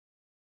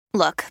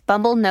Look,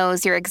 Bumble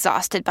knows you're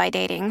exhausted by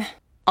dating.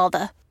 All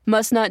the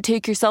must not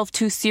take yourself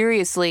too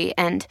seriously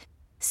and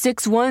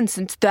 6'1"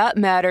 since that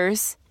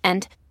matters.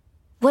 And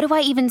what do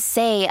I even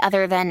say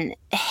other than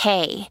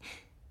hey?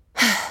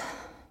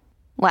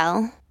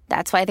 Well,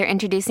 that's why they're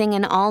introducing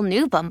an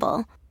all-new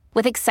Bumble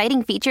with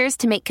exciting features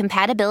to make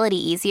compatibility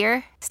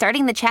easier,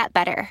 starting the chat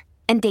better,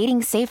 and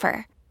dating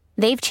safer.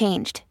 They've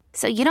changed,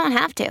 so you don't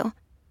have to.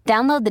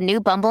 Download the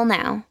new Bumble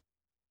now.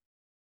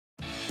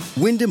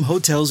 Wyndham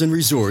Hotels and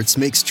Resorts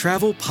makes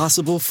travel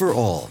possible for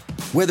all.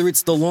 Whether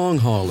it's the long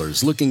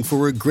haulers looking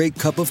for a great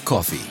cup of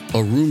coffee,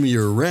 a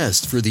roomier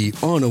rest for the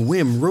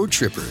on-a-whim road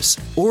trippers,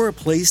 or a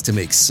place to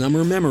make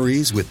summer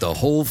memories with the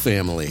whole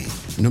family.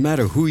 No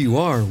matter who you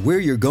are, where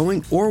you're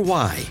going, or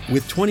why,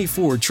 with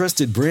 24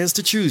 trusted brands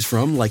to choose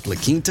from like La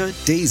Quinta,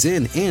 Days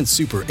Inn, and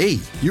Super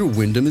 8, your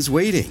Wyndham is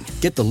waiting.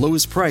 Get the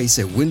lowest price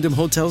at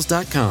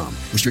WyndhamHotels.com.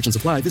 Restrictions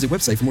apply. Visit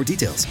website for more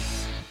details.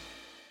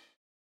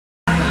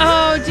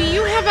 Oh, do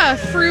you have a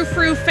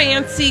frou-frou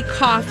fancy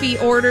coffee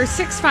order?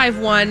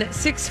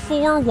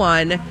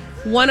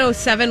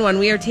 651-641-1071.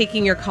 We are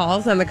taking your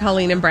calls on the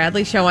Colleen and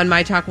Bradley Show on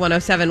My Talk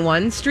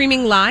 1071.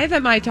 Streaming live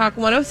at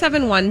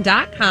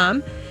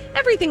MyTalk1071.com.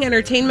 Everything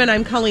Entertainment.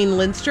 I'm Colleen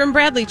Lindstrom.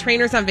 Bradley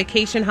Trainer's on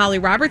vacation. Holly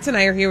Roberts and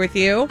I are here with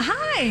you.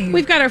 Hi.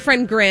 We've got our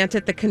friend Grant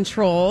at the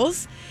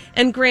controls.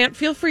 And Grant,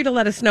 feel free to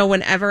let us know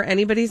whenever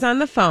anybody's on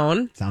the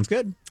phone. Sounds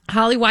good.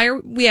 Holly, why are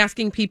we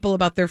asking people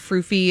about their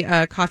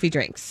froofy coffee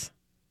drinks?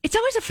 It's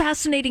always a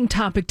fascinating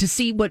topic to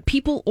see what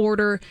people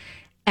order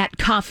at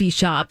coffee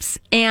shops.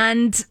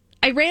 And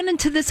I ran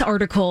into this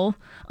article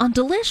on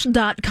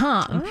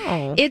Delish.com.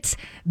 Oh. It's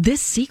this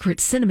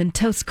secret cinnamon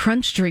toast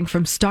crunch drink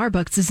from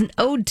Starbucks is an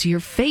ode to your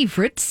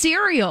favorite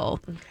cereal.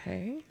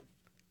 Okay.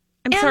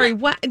 I'm sorry.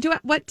 What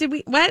did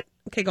we?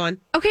 Okay, go on.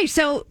 Okay,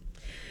 so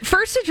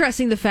first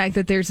addressing the fact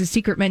that there's a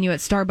secret menu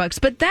at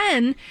Starbucks, but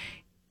then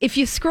if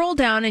you scroll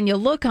down and you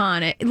look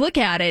at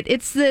it,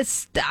 it's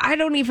this, I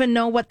don't even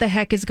know what the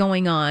heck is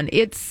going on.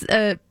 It's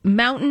a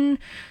mountain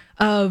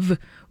of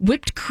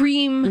whipped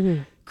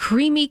cream,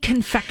 creamy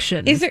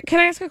confection. Can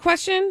I ask a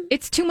question?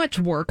 It's too much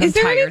work. Is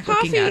there any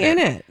coffee in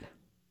it?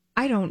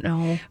 I don't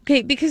know.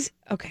 Okay,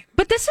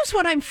 But this is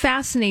what I'm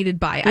fascinated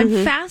by.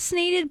 I'm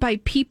fascinated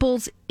by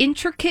people's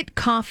intricate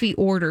coffee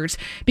orders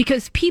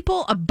because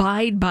people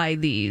abide by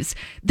these.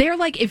 They're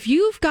like, if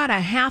you've got a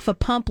half a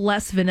pump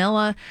less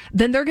vanilla,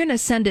 then they're going to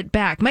send it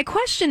back. My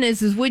question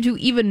is would you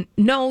even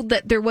know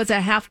that there was a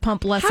half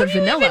pump less of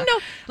vanilla? How do you even know?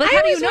 Like, I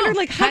how do you always know?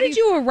 wondered, how did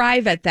you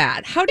arrive at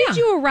that? How did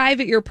you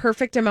arrive at your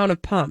perfect amount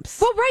of pumps?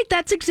 Well, right,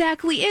 that's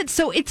exactly it.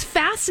 So it's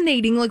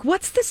fascinating. Like,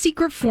 what's the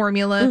secret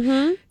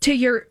formula to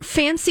your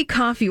fancy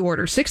coffee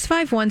order?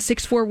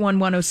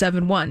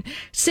 651-641-1071.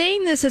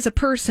 Saying this as a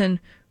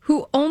person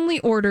who only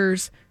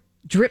orders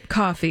drip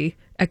coffee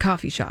at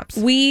coffee shops.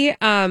 We,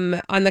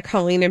 on the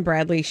Colleen and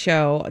Bradley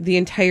Show, the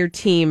entire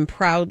team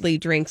proudly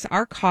drinks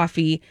our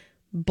coffee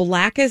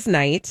black as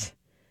night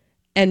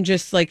and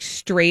just like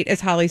straight,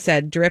 as Holly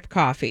said, drip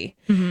coffee.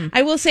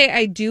 I will say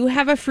I do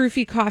have a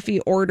froofy coffee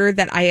order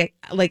that I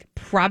like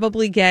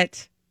probably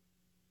get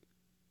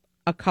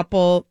a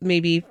couple,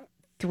 maybe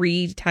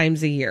 3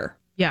 times a year.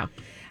 Yeah.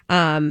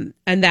 And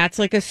that's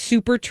like a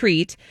super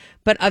treat.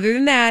 But other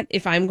than that,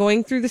 if I'm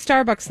going through the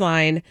Starbucks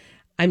line,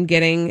 I'm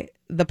getting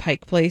the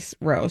Pike Place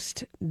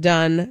roast.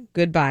 Done.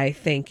 Goodbye.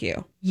 Thank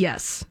you.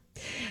 Yes.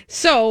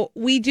 So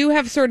we do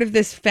have sort of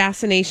this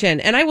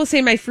fascination. And I will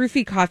say my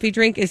froofy coffee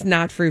drink is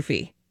not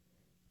froofy.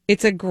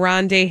 It's a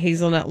grande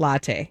hazelnut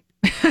latte.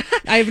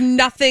 I have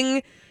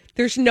nothing.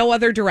 There's no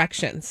other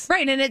directions.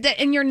 Right.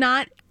 And you're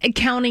not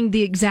counting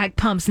the exact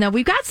pumps. Now,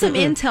 we've got some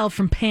intel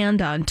from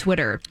Panda on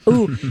Twitter.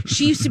 Ooh,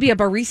 she used to be a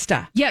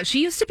barista. Yeah,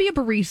 she used to be a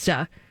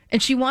barista,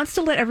 and she wants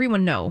to let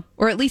everyone know,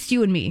 or at least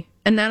you and me,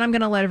 and then I'm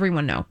going to let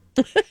everyone know,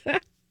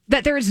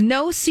 that there is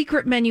no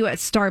secret menu at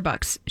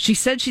Starbucks. She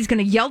said she's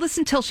going to yell this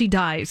until she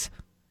dies,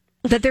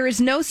 that there is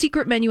no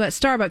secret menu at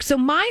Starbucks. So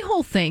my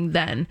whole thing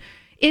then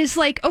is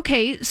like,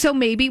 okay, so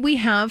maybe we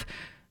have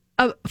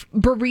a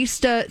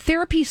barista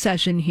therapy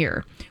session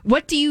here.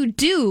 What do you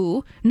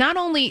do? Not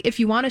only if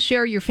you want to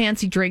share your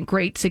fancy drink,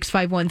 great,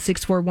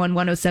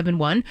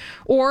 651-641-1071,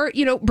 or,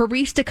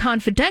 barista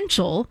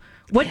confidential.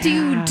 What do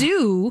you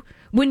do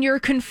when you're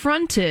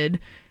confronted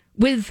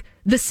with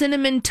the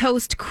cinnamon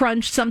toast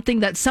crunch, something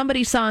that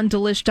somebody saw on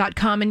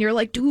Delish.com, and you're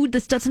like, dude,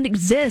 this doesn't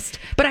exist,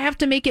 but I have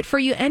to make it for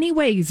you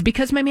anyways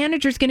because my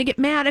manager's going to get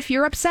mad if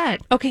you're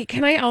upset. Okay,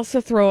 can I also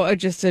throw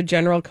just a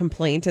general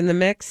complaint in the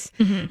mix?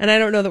 And I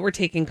don't know that we're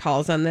taking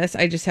calls on this.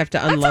 I just have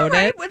to unload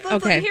it.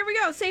 Okay, here we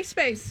go. Safe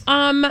space.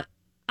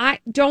 I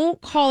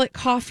don't call it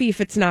coffee if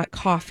it's not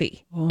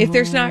coffee. If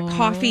there's not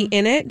coffee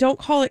in it, don't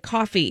call it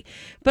coffee.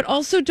 But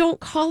also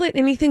don't call it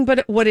anything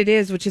but what it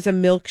is, which is a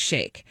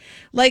milkshake.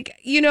 Like,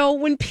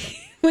 when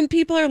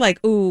people are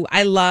like, ooh,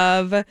 I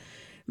love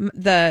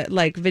the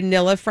like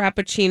vanilla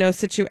frappuccino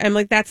situation. I'm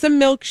like, that's a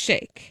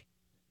milkshake.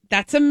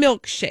 That's a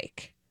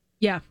milkshake.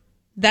 Yeah.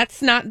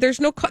 That's not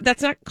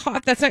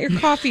your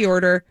coffee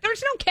order.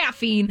 There's no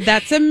caffeine.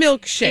 That's a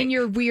milkshake. In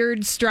your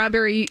weird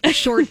strawberry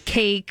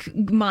shortcake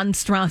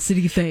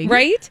monstrosity thing.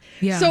 Right?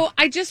 Yeah. So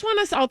I just want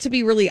us all to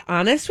be really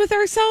honest with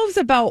ourselves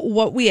about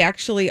what we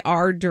actually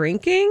are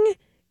drinking.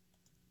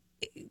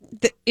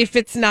 If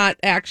it's not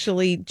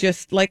actually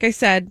just, like I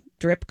said,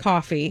 drip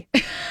coffee.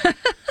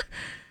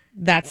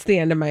 That's the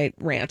end of my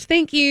rant.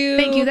 Thank you.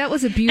 Thank you. That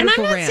was a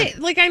beautiful rant.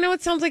 I know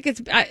it sounds like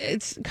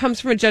it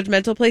comes from a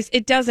judgmental place.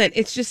 It doesn't.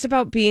 It's just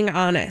about being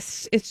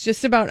honest. It's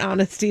just about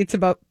honesty. It's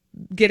about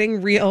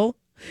getting real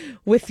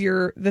with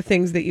the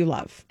things that you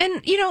love.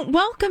 And,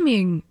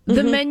 welcoming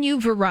the menu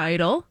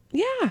varietal.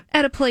 Yeah.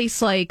 At a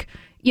place like,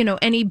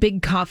 any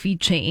big coffee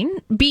chain,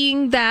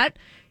 being that,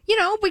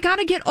 we got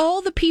to get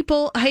all the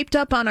people hyped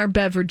up on our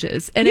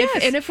beverages. And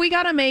if we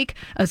got to make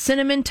a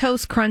cinnamon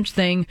toast crunch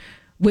thing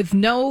with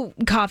no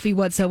coffee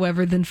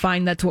whatsoever, then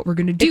fine, that's what we're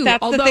going to do.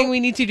 That's the thing we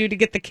need to do to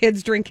get the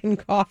kids drinking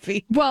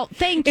coffee. Well,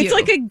 thank you. It's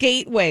like a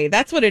gateway.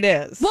 That's what it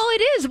is. Well,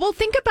 it is. Well,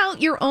 think about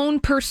your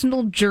own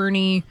personal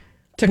journey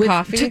to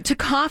coffee. To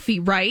coffee,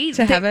 right?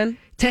 To heaven.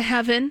 To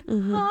heaven.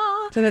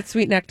 Mm-hmm. To that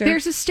sweet nectar.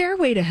 There's a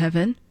stairway to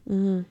heaven.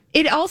 Mm-hmm.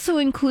 It also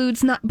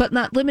includes, but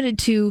not limited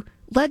to,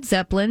 Led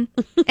Zeppelin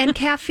and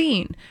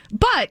caffeine.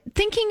 But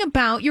thinking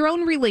about your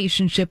own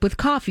relationship with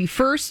coffee,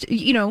 first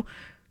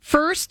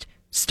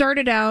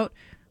started out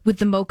with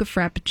the mocha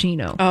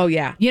frappuccino. Oh,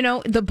 yeah.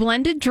 The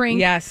blended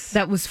drink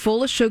that was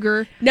full of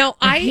sugar. No,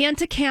 a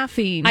hint of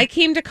caffeine. I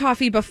came to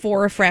coffee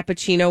before a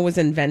frappuccino was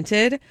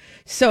invented.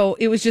 So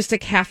it was just a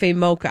cafe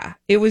mocha.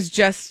 It was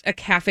just a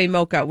cafe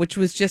mocha, which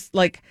was just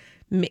like,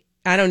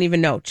 I don't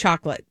even know,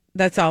 chocolate.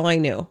 That's all I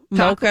knew.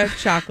 Mocha,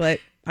 chocolate.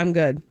 I'm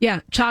good. Yeah,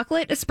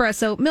 chocolate,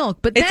 espresso, milk.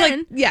 But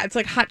it's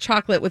like hot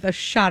chocolate with a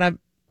shot of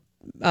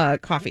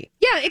coffee.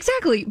 Yeah,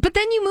 exactly. But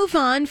then you move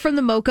on from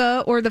the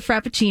mocha or the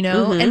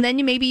frappuccino, and then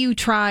you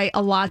try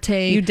a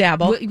latte. You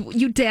dabble.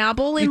 You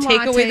dabble in lattes. You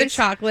take away the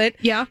chocolate.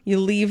 Yeah. You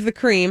leave the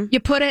cream.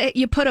 You put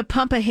a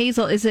pump of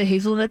hazel. Is it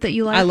hazelnut that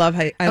you like? I love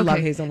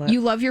hazelnut.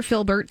 You love your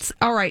filberts.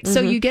 All right, so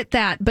you get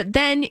that. But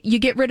then you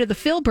get rid of the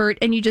filbert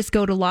and you just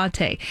go to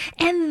latte.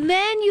 And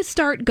then you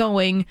start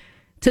going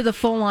to the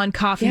full-on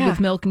coffee with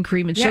milk and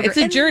cream and sugar. Yeah, it's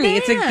a journey.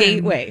 It's a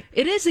gateway.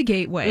 It is a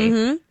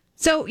gateway.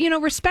 So,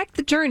 respect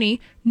the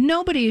journey.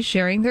 Nobody is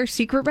sharing their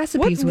secret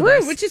recipes with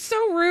us. Which is so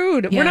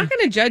rude. Yeah. We're not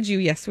going to judge you.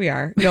 Yes, we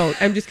are. No,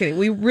 I'm just kidding.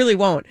 We really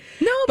won't.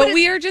 No, but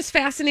we are just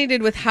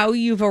fascinated with how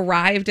you've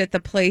arrived at the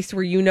place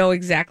where you know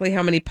exactly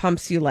how many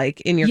pumps you like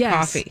in your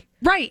coffee.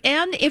 Right.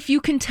 And if you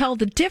can tell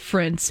the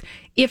difference,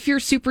 if your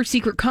super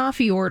secret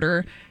coffee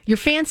order, your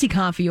fancy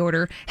coffee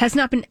order, has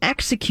not been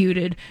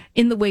executed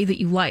in the way that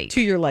you like.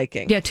 To your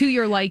liking. Yeah, to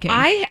your liking.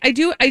 I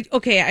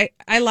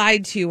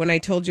lied to you when I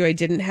told you I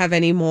didn't have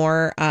any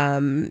more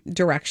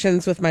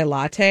directions with my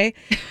latte.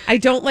 I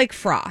don't like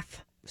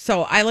froth.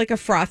 So I like a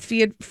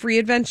froth-free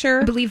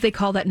adventure. I believe they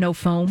call that no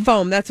foam.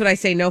 Foam, that's what I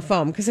say, no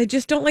foam. Because I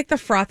just don't like the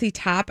frothy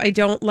top. I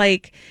don't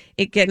like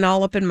it getting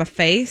all up in my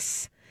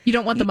face. You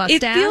don't want the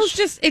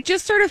mustache? It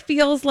just sort of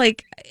feels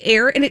like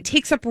air, and it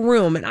takes up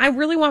room. And I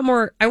really want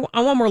more. I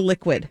want more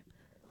liquid.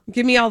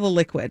 Give me all the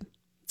liquid.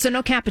 So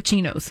no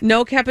cappuccinos.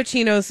 No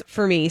cappuccinos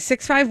for me.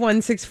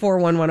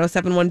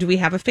 651-641-1071. Do we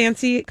have a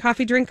fancy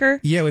coffee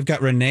drinker? Yeah, we've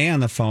got Renee on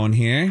the phone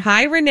here.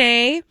 Hi,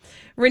 Renee.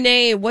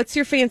 Renee, what's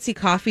your fancy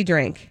coffee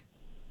drink?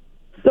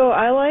 So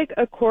I like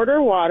a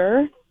quarter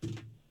water,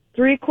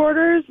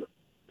 3/4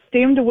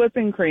 steamed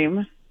whipping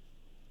cream,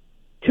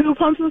 2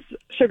 pumps of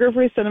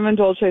sugar-free cinnamon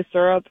dolce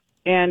syrup,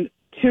 and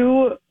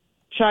 2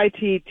 chai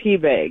tea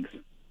bags.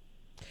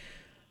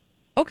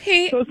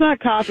 Okay. So it's not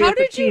coffee, it's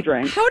a tea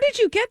drink. How did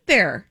you get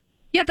there?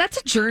 Yeah, that's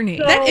a journey.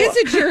 So that is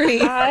a journey.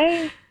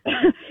 I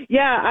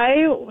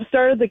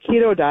started the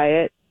keto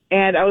diet,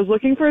 and I was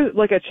looking for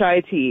like a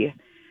chai tea.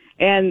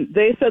 And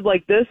they said,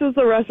 this is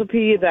the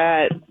recipe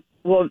that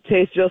will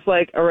taste just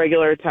like a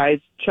regular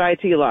chai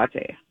tea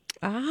latte.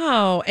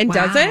 Oh, and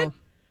does it?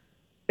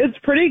 It's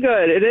pretty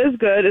good. It is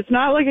good. It's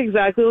not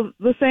exactly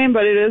the same,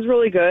 but it is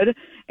really good.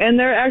 And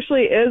there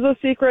actually is a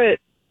secret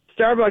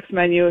Starbucks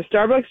menu.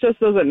 Starbucks just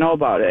doesn't know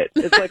about it.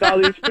 It's like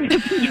all these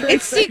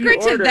it's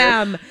secret to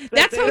them.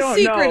 That's how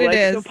secret it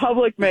is. The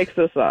public makes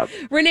this up.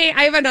 Renee,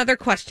 I have another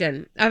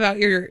question about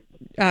your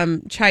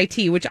chai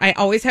tea, which I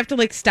always have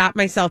to stop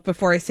myself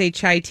before I say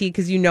chai tea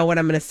because you know what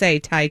I'm going to say,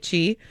 Tai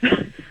Chi.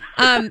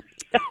 I'm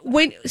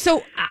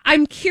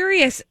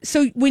curious.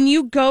 So when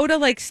you go to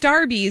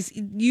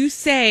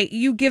Starbucks,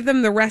 you give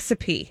them the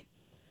recipe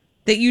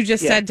that you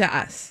just said to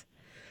us.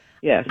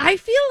 Yes. I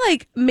feel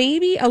like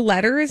maybe a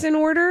letter is in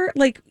order,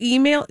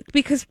 email,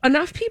 because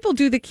enough people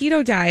do the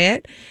keto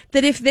diet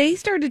that if they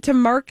started to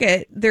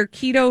market their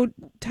keto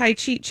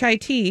chai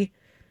tea,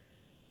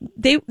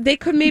 they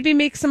could maybe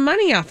make some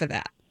money off of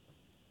that.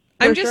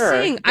 I'm just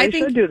saying. I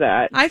think should do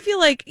that. I feel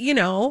like,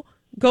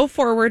 go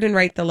forward and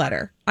write the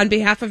letter on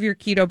behalf of your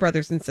keto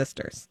brothers and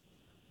sisters.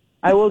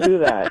 I will do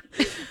that.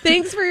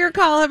 Thanks for your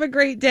call. Have a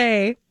great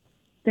day.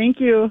 Thank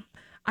you.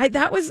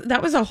 That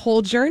was a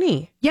whole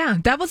journey. Yeah,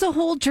 that was a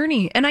whole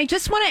journey. And I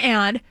just want to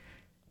add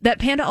That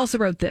Panda also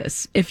wrote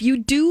this. If you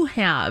do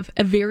have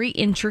a very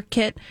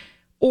intricate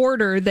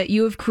order that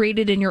you have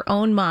created in your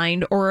own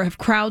mind or have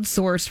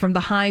crowdsourced from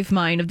the hive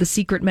mind of the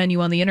secret menu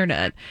on the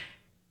internet,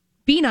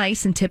 be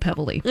nice and tip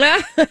heavily.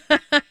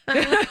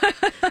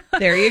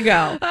 There you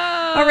go.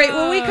 All right,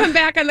 when we come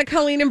back on the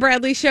Colleen and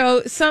Bradley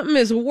show, something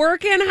is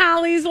working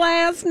Holly's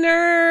last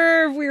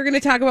nerve. We're going to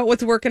talk about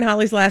what's working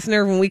Holly's last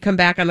nerve when we come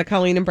back on the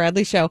Colleen and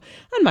Bradley show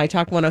on My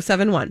Talk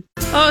 1071.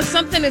 Oh,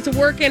 something is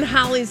working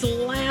Holly's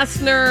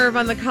last nerve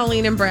on the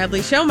Colleen and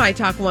Bradley show, My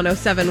Talk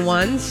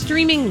 1071,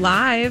 streaming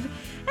live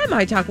at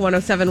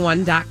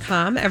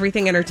MyTalk1071.com.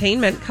 Everything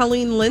Entertainment.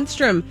 Colleen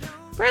Lindstrom,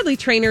 Bradley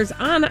Trainers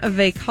on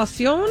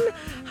vacation.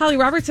 Holly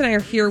Roberts and I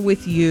are here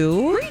with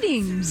you.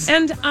 Greetings.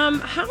 And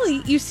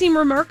Holly, you seem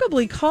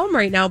remarkably calm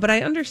right now, but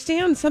I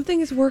understand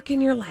something is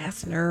working your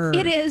last nerve.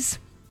 It is.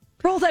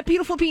 Roll that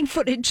beautiful bean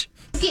footage.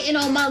 Getting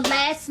on my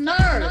last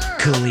nerve.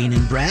 Colleen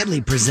and Bradley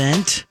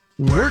present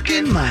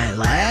Working My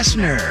Last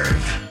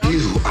Nerve.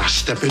 You are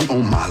stepping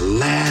on my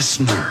last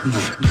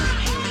nerve.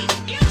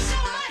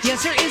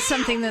 Yes, there is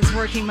something that's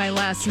working my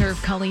last nerve,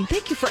 Colleen.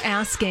 Thank you for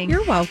asking.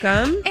 You're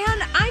welcome.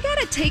 And I got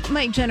to take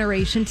my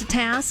generation to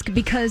task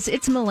because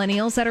it's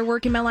millennials that are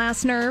working my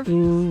last nerve.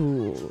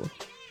 Ooh.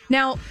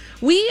 Now,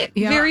 we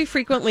very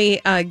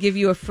frequently give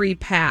you a free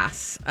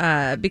pass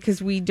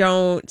because we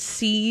don't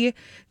see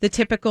the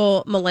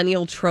typical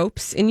millennial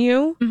tropes in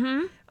you.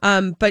 Mm-hmm.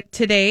 But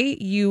today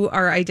you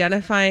are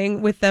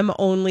identifying with them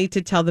only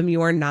to tell them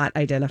you are not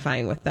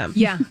identifying with them.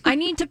 Yeah, I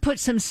need to put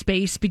some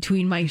space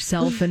between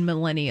myself and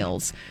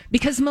millennials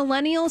because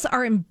millennials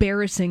are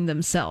embarrassing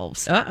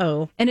themselves.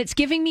 Uh-oh. And it's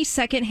giving me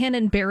secondhand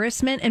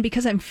embarrassment. And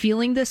because I'm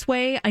feeling this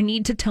way, I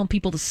need to tell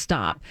people to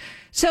stop.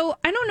 So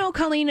I don't know,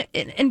 Colleen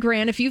and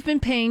Grant, if you've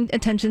been paying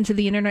attention to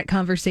the internet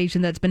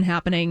conversation that's been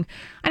happening,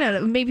 I don't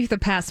know, maybe for the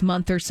past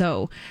month or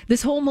so,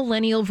 this whole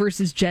millennial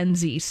versus Gen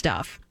Z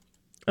stuff.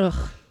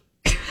 Ugh.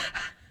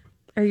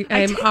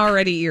 I'm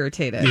already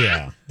irritated.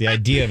 Yeah, the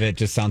idea of it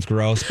just sounds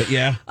gross, but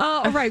yeah.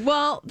 Oh, right.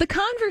 Well, the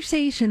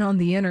conversation on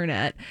the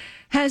internet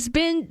has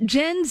been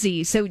Gen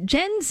Z. So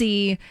Gen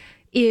Z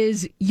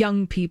is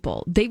young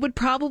people. They would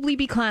probably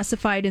be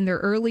classified in their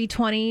early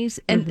 20s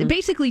and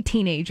basically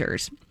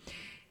teenagers.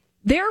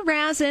 They're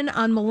razzing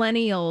on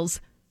millennials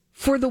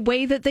for the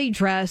way that they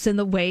dress and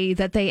the way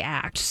that they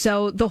act.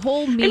 So the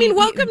whole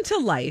welcome to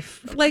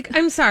life. Like,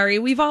 I'm sorry,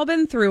 we've all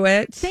been through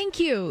it. Thank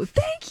you.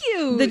 Thank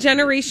you. The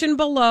generation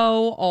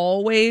below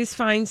always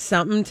finds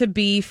something to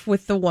beef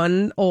with the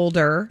one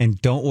older.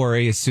 And don't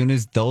worry, as soon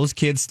as those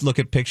kids look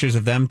at pictures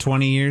of them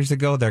 20 years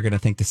ago, they're going to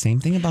think the same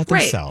thing about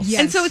themselves.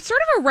 Yes. And so it's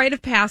sort of a rite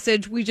of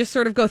passage. We just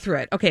sort of go through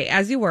it. Okay,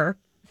 as you were.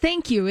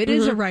 Thank you. It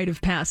is a rite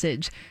of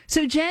passage.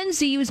 So Gen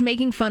Z was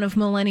making fun of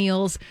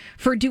millennials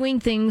for doing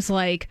things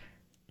like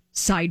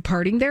side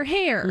parting their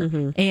hair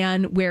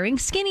and wearing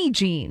skinny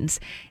jeans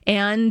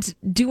and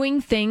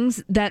doing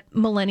things that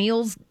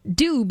millennials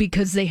do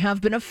because they have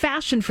been a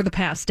fashion for the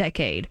past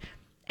decade.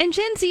 And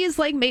Gen Z is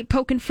like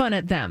poking fun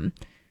at them.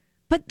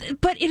 But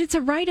it's a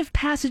rite of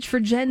passage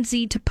for Gen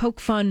Z to poke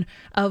fun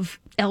of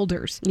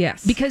elders.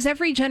 Yes. Because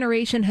every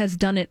generation has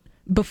done it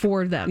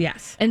before them.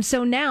 Yes. And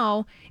so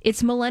now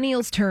it's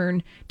millennials'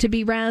 turn to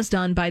be razzed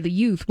on by the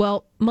youth.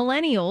 Well,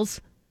 millennials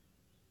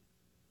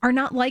are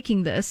not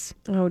liking this.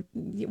 Oh,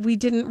 we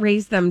didn't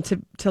raise them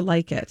to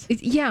like it.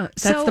 Yeah.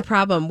 That's the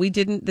problem. We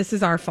didn't. This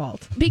is our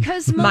fault.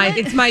 Because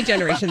it's my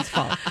generation's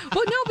fault.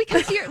 Well, no,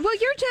 because you're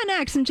Gen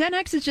X, and Gen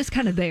X is just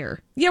kind of there.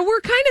 Yeah,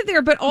 we're kind of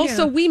there, but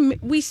also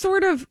we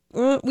sort of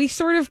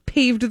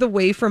paved the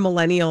way for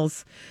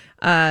millennials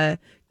to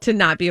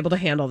not be able to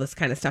handle this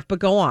kind of stuff. But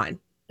go on.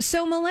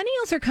 So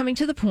millennials are coming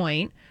to the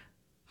point.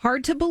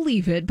 Hard to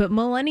believe it, but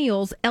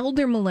millennials,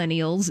 elder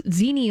millennials,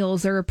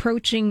 Xennials are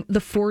approaching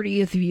the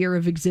 40th year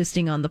of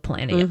existing on the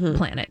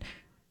planet.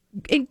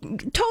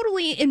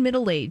 Totally in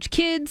middle age,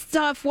 kids,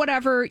 stuff,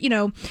 whatever,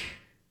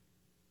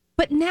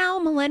 But now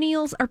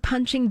millennials are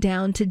punching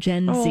down to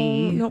Gen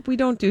Z. No, we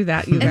don't do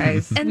that, you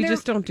guys. We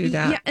just don't do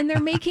that. Yeah, and they're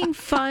making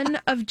fun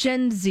of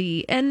Gen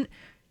Z. And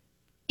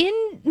in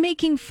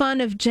making fun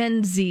of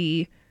Gen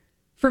Z,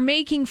 for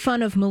making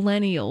fun of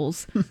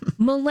millennials,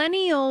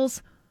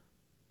 millennials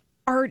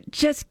are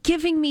just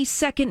giving me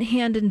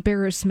secondhand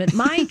embarrassment.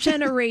 My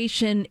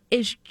generation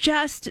is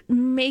just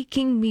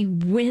making me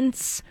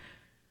wince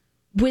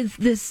with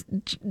this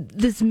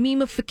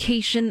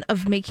memification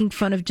of making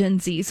fun of Gen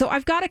Z. So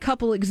I've got a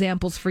couple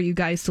examples for you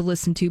guys to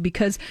listen to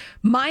because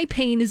my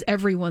pain is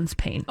everyone's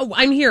pain. Oh,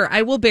 I'm here.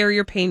 I will bear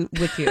your pain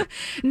with you.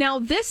 Now,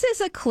 this is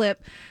a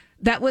clip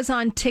that was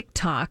on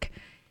TikTok,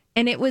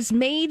 and it was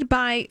made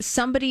by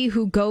somebody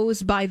who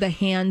goes by the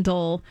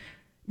handle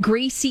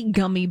Gracie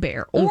Gummy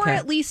Bear, or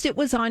at least it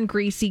was on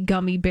Gracie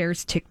Gummy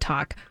Bear's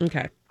TikTok.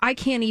 Okay. I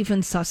can't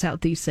even suss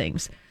out these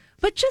things.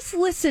 But just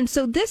listen.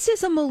 So this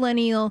is a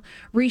millennial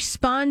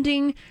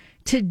responding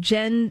to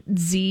Gen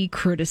Z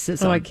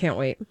criticism. Oh, I can't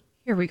wait.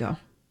 Here we go.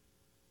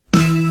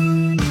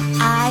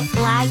 I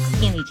like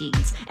skinny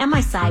jeans. And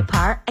my side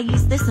part, I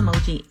use this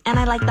emoji. And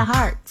I like the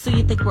heart. So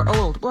you think we're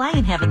old. Well, I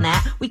ain't having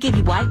that. We give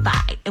you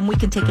Wi-Fi and we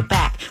can take it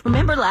back.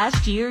 Remember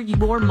last year you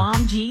wore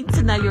mom jeans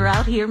and now you're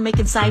out here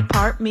making side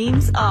part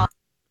memes? Oh.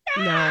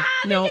 No.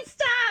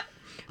 Stop.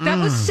 That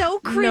was so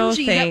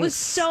cringy. No, that was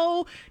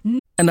so...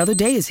 Another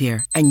day is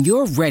here, and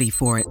you're ready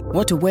for it.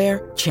 What to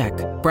wear? Check.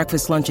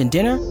 Breakfast, lunch, and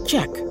dinner?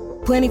 Check.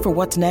 Planning for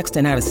what's next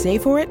and how to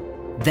save for it?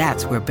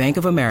 That's where Bank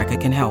of America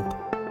can help.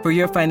 For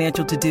your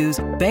financial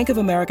to-dos, Bank of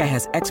America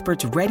has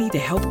experts ready to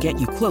help get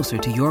you closer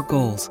to your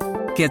goals.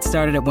 Get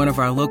started at one of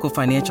our local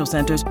financial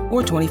centers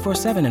or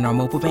 24/7 in our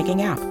mobile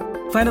banking app.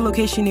 Find a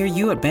location near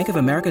you at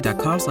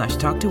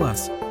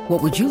bankofamerica.com/talktous.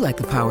 What would you like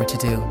the power to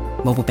do?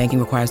 Mobile banking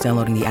requires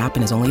downloading the app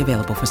and is only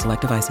available for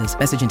select devices.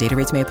 Message and data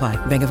rates may apply.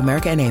 Bank of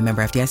America N.A.,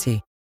 member FDIC.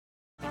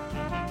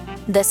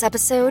 This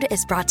episode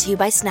is brought to you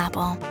by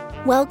Snapple.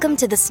 Welcome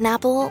to the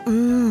Snapple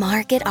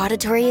Market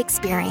Auditory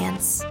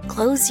Experience.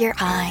 Close your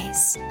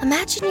eyes.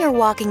 Imagine you're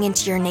walking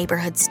into your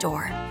neighborhood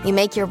store. You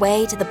make your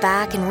way to the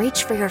back and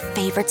reach for your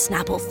favorite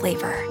Snapple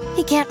flavor.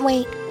 You can't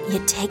wait.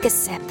 You take a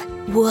sip.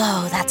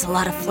 Whoa, that's a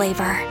lot of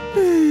flavor.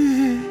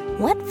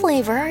 What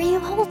flavor are you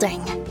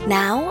holding?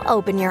 Now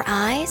open your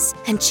eyes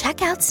and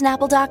check out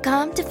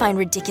Snapple.com to find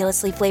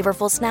ridiculously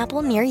flavorful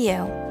Snapple near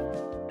you.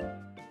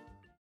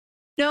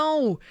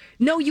 No,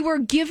 you are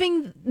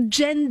giving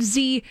Gen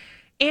Z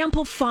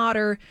ample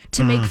fodder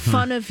to make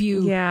fun of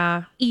you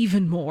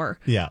even more.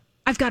 Yeah.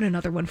 I've got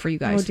another one for you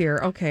guys. Oh, dear.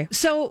 Okay.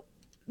 So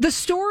the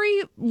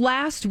story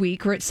last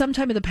week, or at some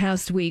time in the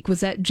past week,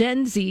 was that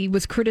Gen Z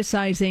was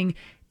criticizing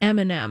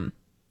Eminem.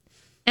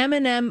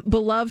 Eminem,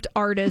 beloved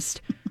artist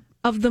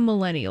of the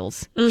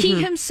millennials.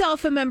 He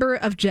himself a member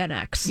of Gen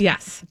X.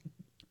 Yes.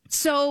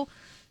 So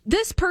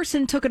this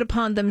person took it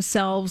upon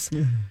themselves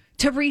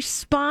to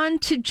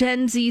respond to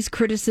Gen Z's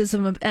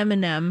criticism of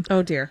Eminem.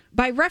 Oh, dear.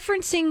 By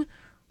referencing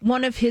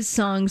one of his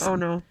songs. Oh,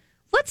 no.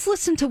 Let's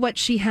listen to what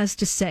she has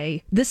to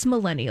say, this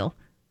millennial,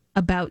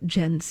 about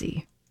Gen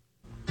Z.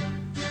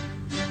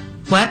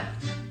 What?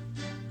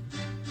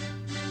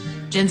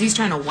 Gen Z's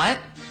trying to what?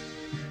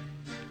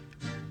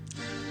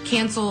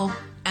 Cancel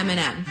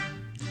Eminem.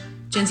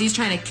 Gen Z's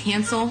trying to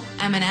cancel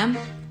Eminem?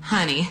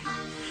 Honey,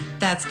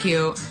 that's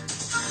cute.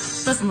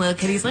 Listen, little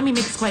kitties, let me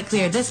make this quite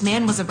clear. This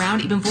man was around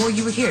even before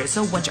you were here.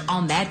 So what, you're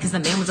all mad because the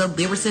man was a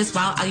lyricist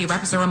while all your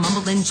rappers are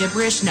mumbling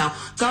gibberish? No,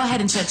 go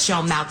ahead and shut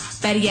your mouth.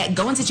 Better yet,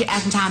 go and sit your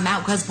ass in time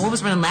out because boy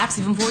was running laps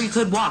even before you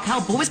could walk. Hell,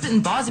 boy was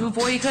spitting bars even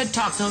before you could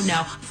talk. So no,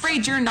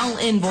 afraid you're null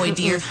and void,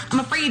 dear. I'm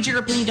afraid your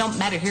opinion don't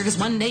matter here because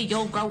one day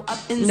you'll grow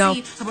up and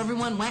see how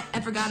everyone went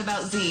and forgot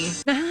about Z.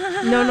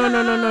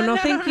 No.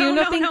 Thank you.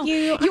 No, thank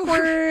you.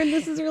 Awkward.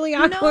 This is really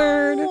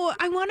awkward. No,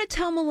 I want to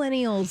tell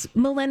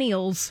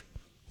millennials,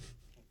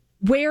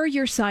 wear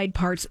your side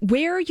parts,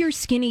 wear your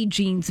skinny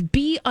jeans,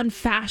 be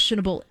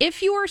unfashionable.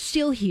 If you are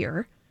still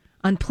here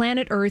on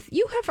planet Earth,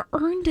 you have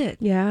earned it.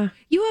 Yeah.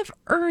 You have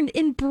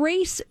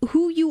embrace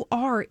who you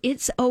are.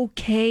 It's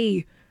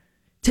okay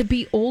to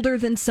be older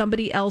than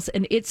somebody else,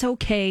 and it's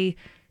okay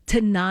to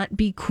not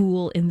be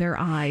cool in their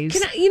eyes.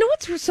 You know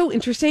what's so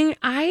interesting?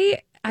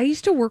 I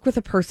used to work with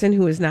a person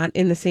who is not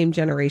in the same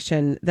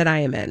generation that I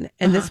am in.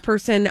 And this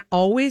person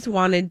always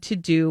wanted to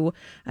do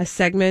a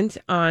segment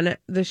on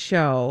the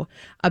show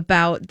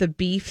about the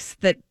beefs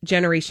that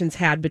generations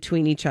had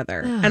between each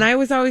other. And I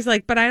was always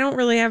like, but I don't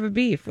really have a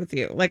beef with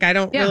you. Like, I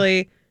don't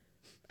care.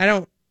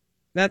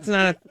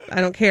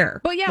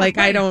 But yeah, like,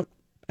 right.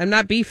 I'm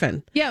not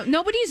beefing. Yeah,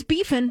 nobody's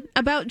beefing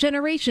about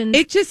generations.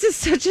 It just is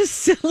such a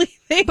silly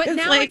thing. But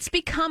now it's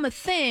become a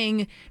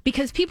thing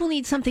because people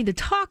need something to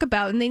talk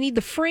about and they need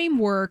the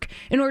framework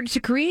in order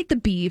to create the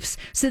beefs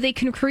so they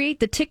can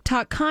create the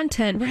TikTok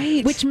content,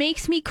 right, which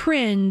makes me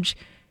cringe.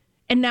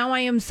 And now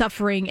I am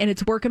suffering and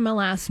it's working my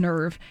last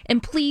nerve.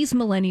 And please,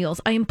 millennials,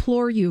 I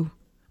implore you.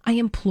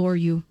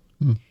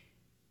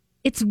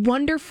 It's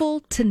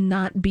wonderful to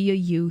not be a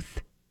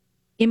youth.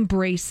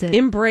 Embrace it.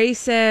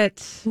 Embrace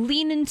it.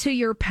 Lean into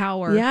your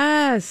power.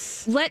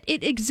 Yes. Let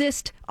it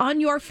exist on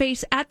your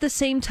face at the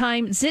same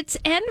time, zits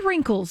and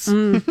wrinkles.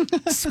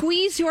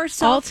 Squeeze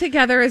yourself all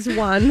together as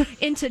one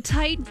into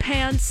tight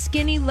pants,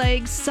 skinny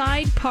legs,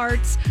 side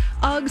parts,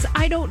 Uggs.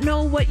 I don't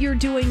know what you're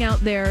doing out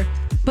there,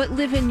 but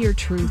live in your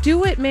truth.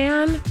 Do it,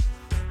 man.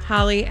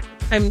 Holly,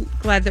 I'm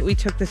glad that we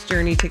took this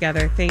journey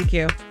together. Thank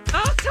you.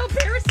 Oh, it's so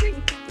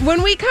embarrassing.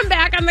 When we come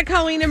back on the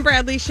Colleen and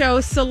Bradley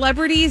Show,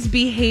 celebrities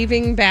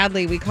behaving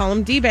badly. We call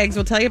them D-bags.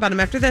 We'll tell you about them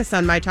after this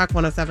on My Talk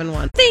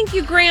 107.1. Thank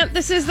you, Grant.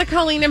 This is the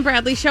Colleen and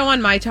Bradley Show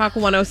on My Talk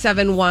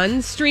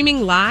 107.1,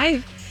 streaming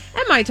live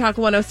at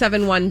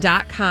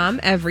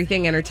MyTalk1071.com.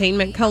 Everything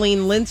Entertainment.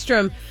 Colleen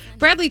Lindstrom.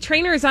 Bradley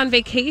Trainer is on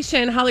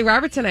vacation. Holly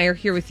Roberts and I are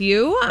here with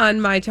you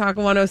on My Talk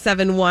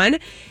 107.1.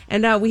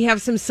 And we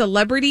have some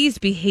celebrities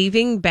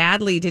behaving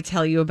badly to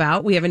tell you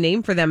about. We have a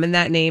name for them, and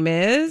that name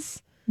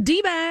is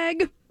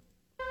D-bag.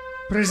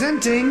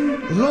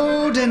 Presenting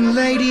Lord and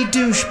Lady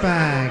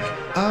Douchebag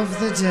of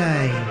the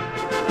Day.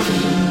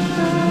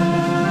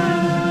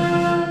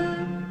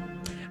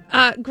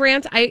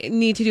 Grant, I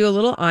need to do a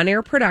little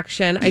on-air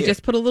production. I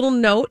just put a little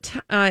note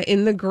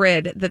in the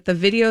grid that the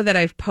video that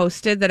I've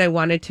posted that I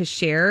wanted to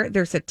share,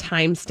 there's a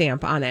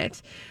timestamp on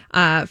it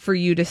for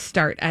you to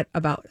start at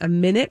about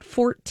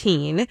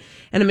 1:14. And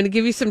I'm going to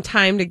give you some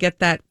time to get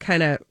that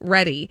kind of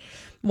ready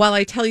while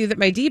I tell you that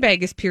my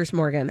D-bag is Piers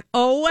Morgan.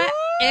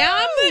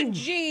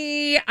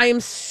 OMG! I am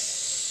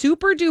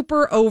super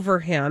duper over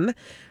him.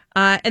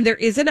 And there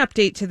is an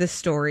update to this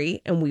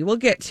story, and we will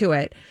get to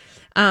it.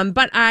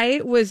 But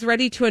I was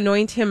ready to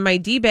anoint him my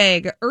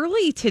D-bag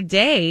early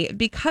today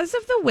because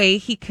of the way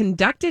he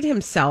conducted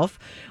himself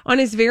on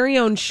his very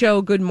own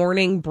show, Good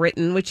Morning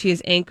Britain, which he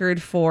has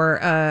anchored for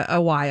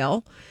a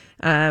while.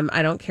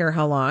 I don't care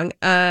how long.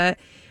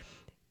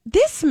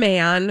 This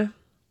man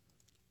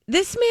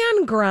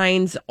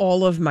grinds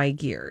all of my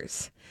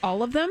gears.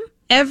 All of them?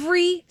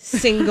 Every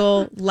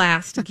single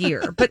last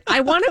gear. But I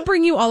want to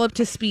bring you all up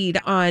to speed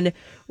on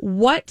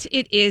what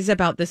it is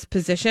about this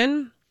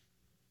position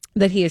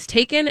that he has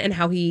taken and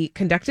how he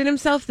conducted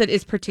himself that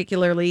is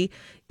particularly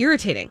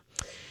irritating.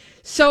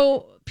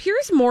 So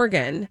Piers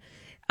Morgan,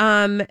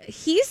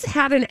 he's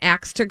had an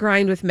axe to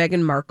grind with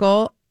Meghan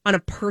Markle on a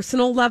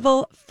personal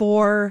level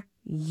for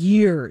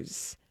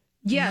years.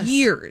 Yes.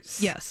 Years.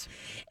 Yes.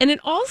 And it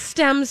all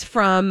stems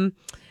from,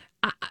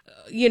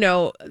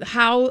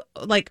 how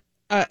like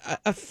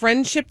a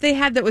friendship they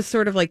had that was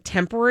sort of like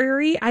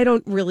temporary. I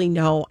don't really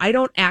know. I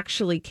don't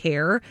actually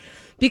care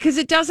because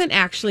it doesn't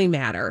actually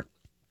matter.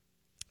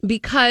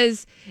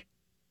 Because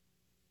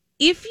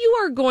if you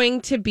are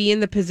going to be in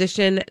the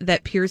position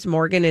that Piers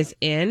Morgan is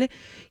in,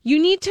 you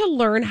need to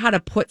learn how to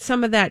put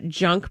some of that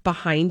junk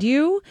behind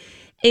you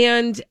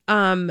and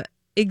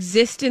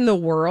exist in the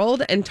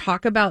world and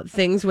talk about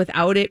things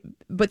without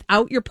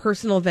your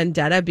personal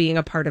vendetta being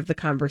a part of the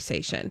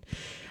conversation.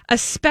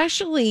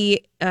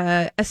 Especially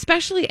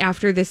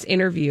after this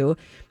interview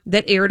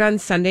that aired on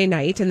Sunday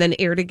night and then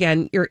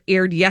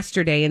aired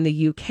yesterday in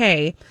the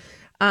UK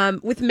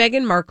with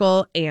Meghan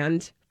Markle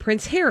and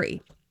Prince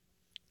Harry,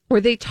 where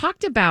they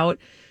talked about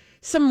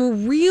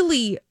some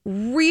really,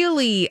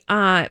 really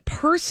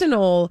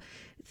personal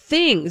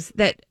things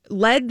that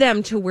led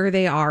them to where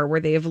they are,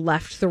 where they have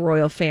left the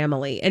royal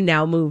family and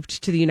now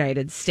moved to the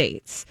United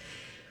States.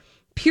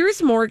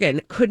 Piers Morgan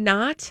could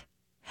not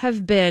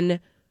have been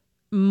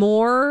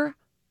more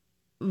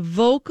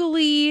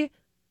vocally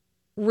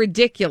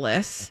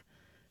ridiculous,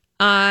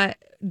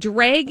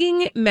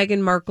 dragging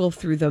Meghan Markle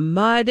through the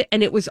mud.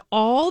 And it was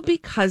all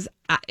because,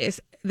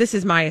 this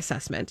is my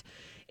assessment,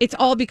 it's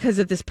all because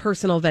of this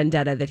personal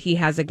vendetta that he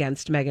has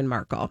against Meghan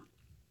Markle.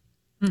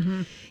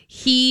 Mm-hmm.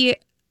 He's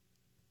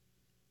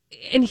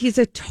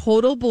a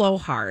total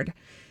blowhard.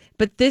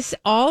 But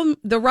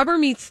the rubber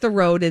meets the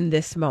road in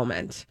this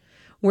moment,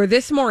 where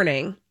this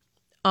morning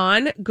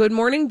on Good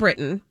Morning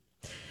Britain,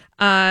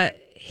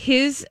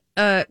 his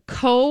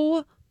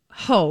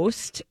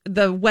co-host,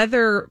 the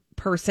weather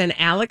person,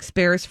 Alex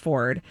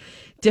Beresford,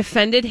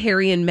 defended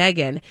Harry and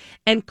Meghan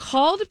and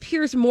called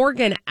Piers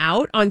Morgan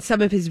out on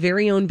some of his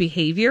very own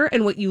behavior.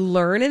 And what you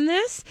learn in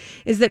this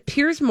is that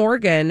Piers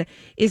Morgan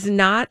is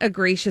not a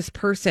gracious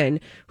person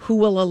who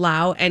will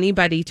allow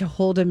anybody to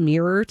hold a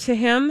mirror to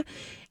him.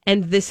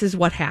 And this is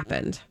what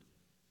happened.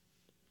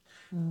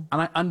 And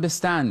I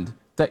understand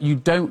that you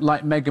don't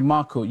like Meghan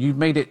Markle. You've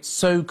made it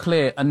so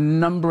clear a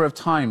number of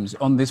times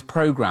on this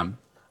programme.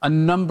 A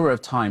number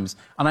of times.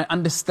 And I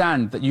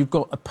understand that you've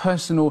got a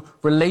personal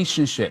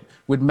relationship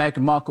with Meghan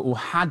Markle, or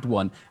had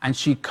one, and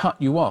she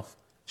cut you off.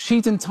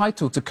 She's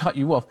entitled to cut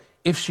you off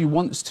if she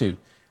wants to.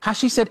 Has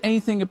she said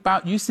anything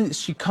about you since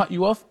she cut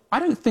you off? I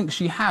don't think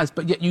she has,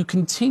 but yet you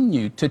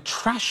continue to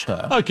trash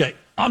her. OK,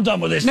 I'm done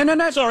with this.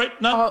 No. Sorry,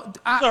 no.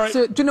 Sorry.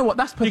 Do you know what?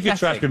 That's pathetic. You can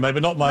trash me, maybe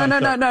not my No.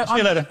 See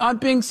you later. I'm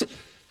being...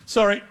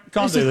 Sorry, can't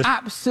do this. This is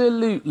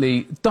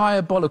absolutely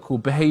diabolical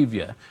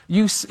behaviour.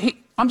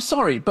 I'm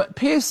sorry, but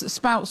Piers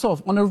spouts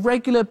off on a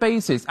regular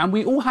basis, and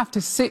we all have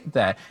to sit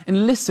there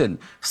and listen.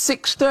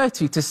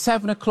 6:30 to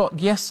 7 o'clock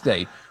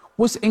yesterday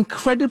was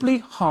incredibly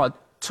hard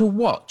to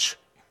watch.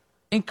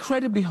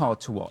 Incredibly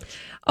hard to watch.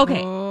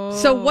 Okay,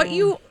 So what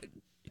you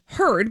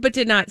heard but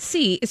did not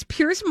see is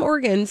Piers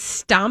Morgan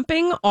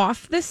stomping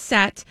off the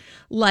set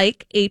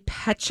like a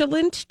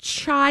petulant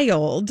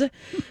child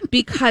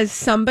because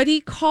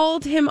somebody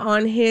called him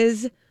on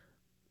his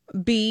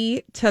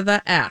B to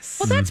the S.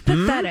 Well, that's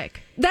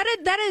pathetic.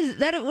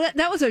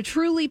 That was a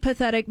truly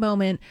pathetic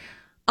moment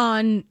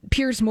on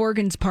Piers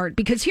Morgan's part,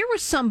 because here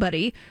was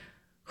somebody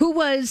who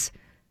was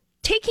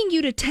taking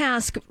you to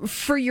task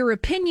for your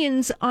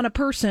opinions on a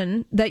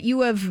person that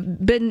you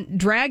have been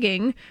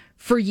dragging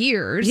for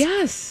years.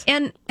 Yes.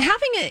 And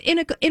having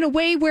it in a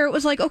way where it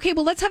was like, okay,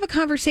 well, let's have a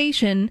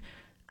conversation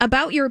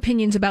about your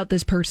opinions about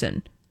this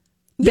person.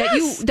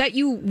 Yes. That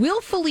you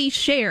willfully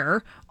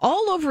share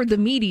all over the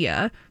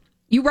media.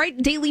 You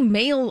write Daily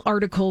Mail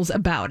articles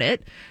about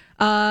it.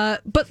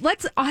 But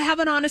let's have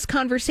an honest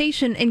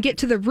conversation and get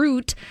to the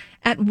root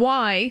at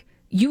why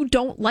you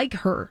don't like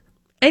her.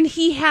 And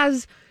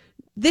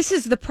this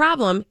is the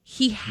problem.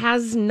 He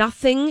has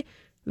nothing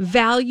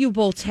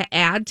valuable to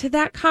add to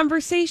that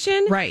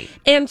conversation. Right.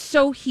 And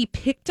so he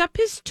picked up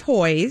his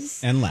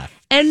toys And left.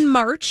 and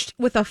marched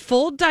with a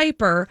full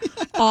diaper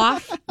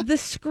off the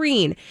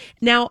screen.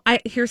 Now,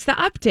 here's the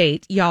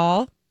update,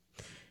 y'all.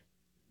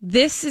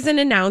 This is an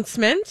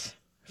announcement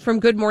from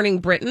Good Morning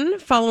Britain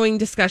following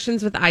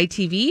discussions with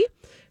ITV.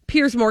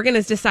 Piers Morgan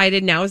has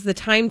decided now is the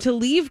time to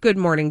leave Good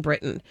Morning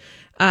Britain.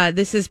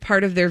 This is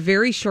part of their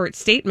very short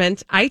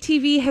statement.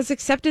 ITV has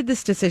accepted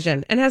this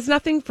decision and has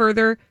nothing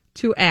further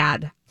to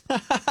add.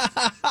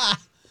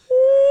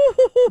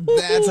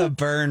 That's a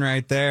burn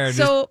right there.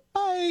 So,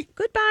 bye.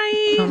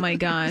 Goodbye. Oh my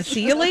gosh.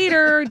 See you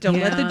later. Don't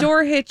let the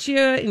door hit you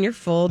in your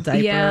full diaper.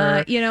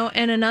 Yeah,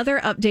 and another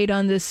update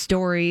on this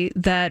story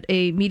that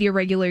a media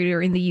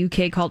regulator in the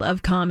UK called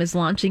Ofcom is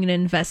launching an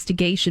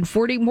investigation.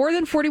 More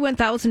than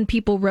 41,000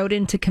 people wrote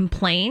in to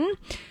complain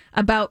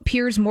about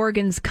Piers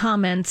Morgan's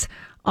comments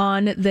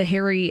on the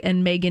Harry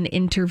and Meghan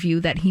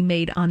interview that he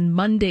made on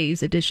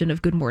Monday's edition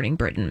of Good Morning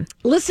Britain.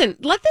 Listen,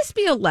 let this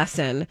be a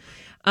lesson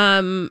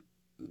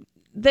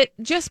that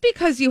just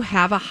because you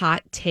have a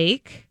hot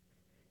take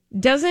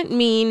doesn't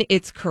mean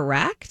it's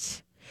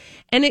correct.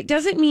 And it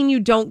doesn't mean you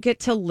don't get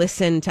to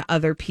listen to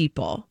other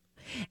people.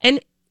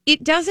 And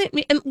it doesn't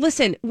mean, and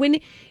listen,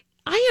 when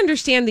I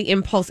understand the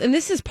impulse, and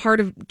this is part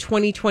of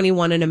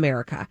 2021 in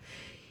America,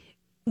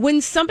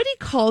 when somebody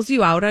calls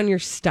you out on your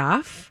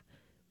stuff,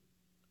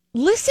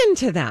 listen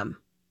to them.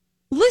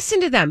 Listen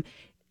to them.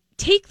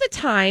 Take the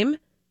time.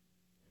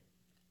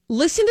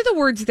 Listen to the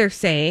words they're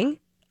saying.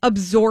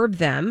 Absorb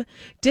them.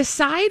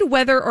 Decide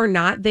whether or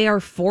not they are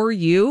for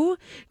you.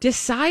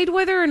 Decide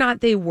whether or not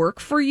they work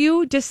for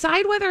you.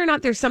 Decide whether or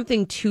not there's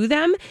something to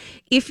them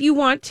if you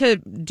want to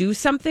do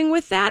something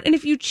with that. And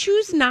if you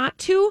choose not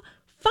to,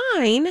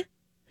 fine.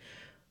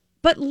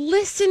 But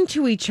listen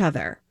to each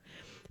other.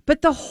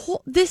 But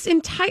this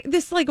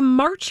like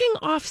marching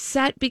off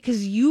set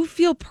because you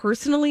feel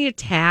personally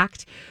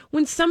attacked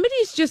when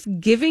somebody's just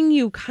giving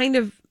you kind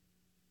of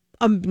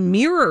a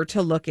mirror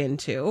to look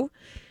into,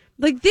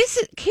 like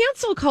this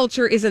cancel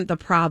culture isn't the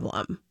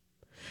problem.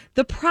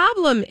 The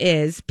problem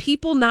is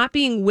people not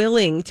being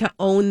willing to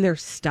own their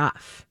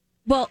stuff.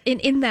 Well,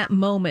 in that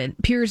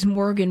moment, Piers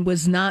Morgan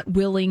was not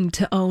willing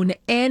to own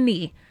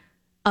any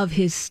of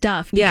his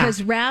stuff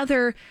because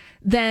rather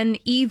than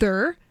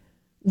either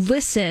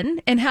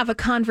listen and have a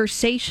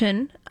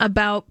conversation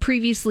about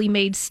previously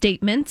made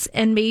statements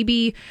and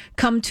maybe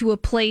come to a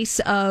place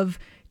of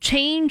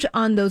change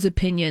on those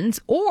opinions,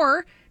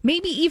 or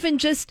maybe even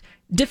just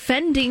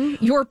defending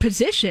your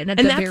position at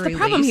the very least. And that's the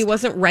problem. He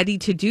wasn't ready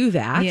to do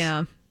that.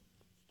 Yeah.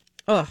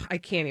 Oh, I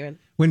can't even.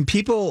 When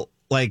people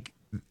like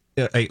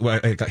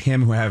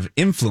him who have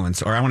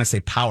influence, or I want to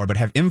say power, but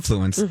have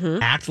influence,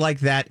 act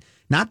like that,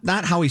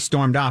 not how he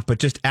stormed off, but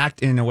just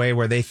act in a way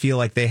where they feel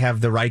like they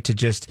have the right to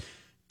just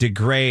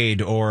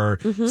degrade or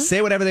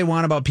say whatever they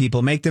want about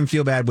people, make them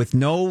feel bad with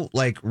no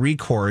like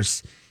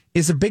recourse,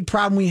 is a big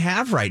problem we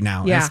have right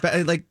now. Yeah.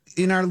 Like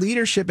in our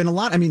leadership and a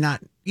lot, I mean,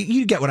 not,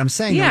 you get what I'm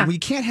saying. Yeah. We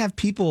can't have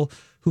people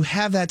who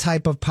have that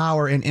type of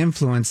power and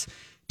influence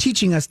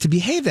teaching us to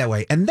behave that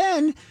way. And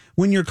then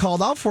when you're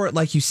called out for it,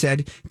 like you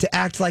said, to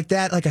act like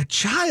that, like a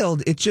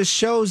child, it just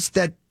shows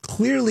that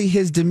clearly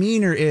his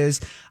demeanor is,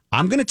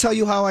 I'm going to tell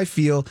you how I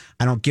feel.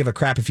 I don't give a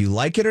crap if you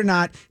like it or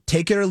not.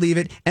 Take it or leave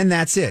it. And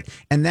that's it.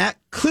 And that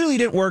clearly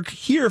didn't work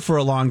here for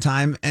a long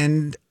time.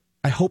 And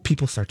I hope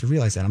people start to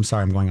realize that. I'm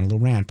sorry, I'm going on a little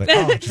rant, but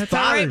it just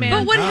bothered me.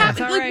 But what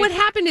happened? Like what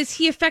happened is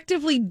he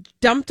effectively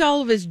dumped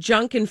all of his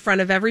junk in front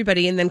of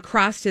everybody, and then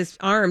crossed his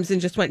arms and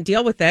just went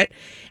deal with it.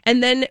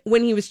 And then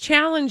when he was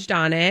challenged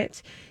on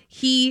it,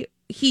 he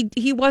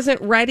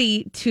wasn't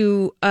ready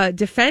to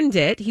defend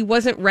it. He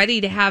wasn't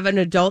ready to have an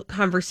adult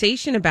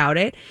conversation about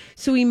it.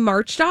 So he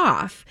marched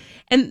off.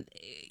 And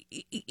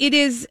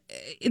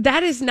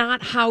that is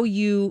not how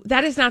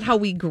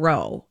we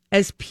grow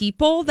as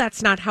people.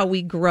 That's not how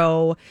we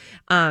grow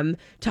to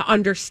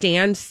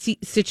understand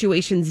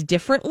situations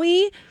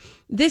differently.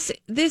 We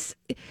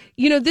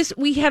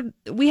had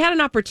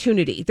an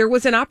opportunity. There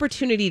was an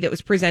opportunity that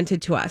was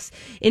presented to us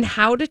in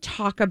how to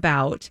talk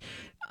about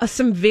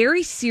some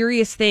very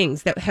serious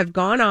things that have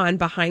gone on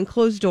behind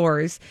closed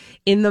doors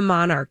in the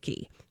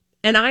monarchy.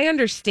 And I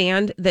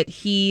understand that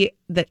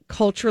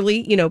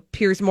culturally,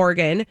 Piers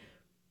Morgan,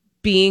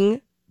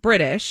 being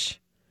British,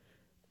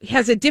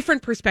 has a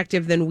different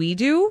perspective than we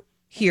do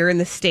here in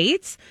the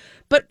States,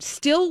 but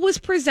still was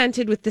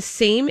presented with the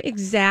same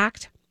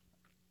exact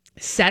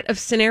set of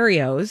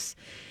scenarios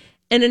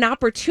and an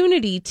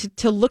opportunity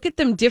to look at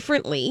them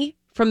differently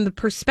from the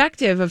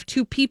perspective of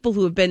two people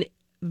who have been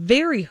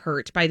very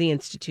hurt by the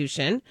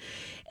institution.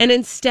 And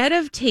instead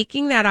of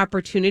taking that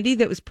opportunity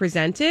that was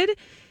presented,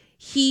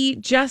 he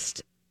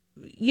just,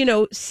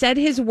 said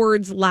his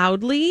words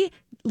loudly,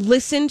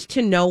 listened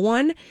to no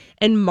one,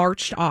 and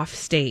marched off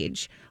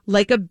stage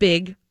like a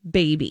big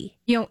baby.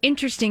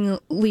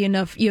 Interestingly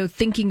enough,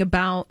 thinking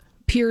about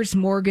Piers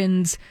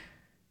Morgan's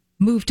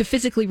move to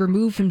physically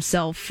remove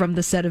himself from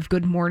the set of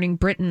Good Morning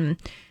Britain,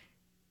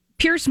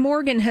 Piers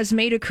Morgan has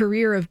made a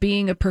career of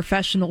being a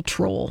professional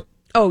troll.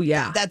 Oh,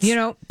 yeah. That's, You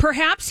know,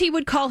 perhaps he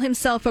would call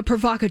himself a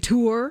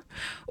provocateur,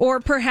 or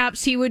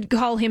perhaps he would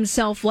call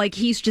himself like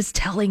he's just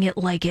telling it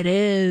like it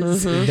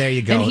is. There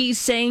you go. And he's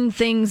saying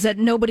things that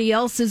nobody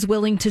else is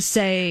willing to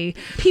say.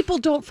 People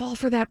don't fall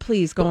for that.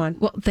 Please go on.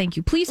 Well, thank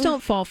you. Please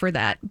don't fall for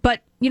that.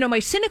 But, you know, my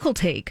cynical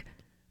take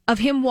of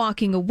him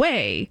walking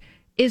away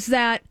is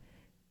that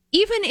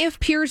even if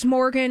Piers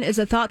Morgan is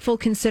a thoughtful,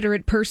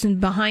 considerate person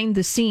behind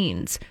the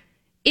scenes,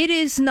 it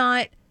is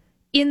not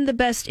in the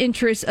best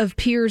interest of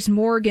Piers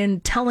Morgan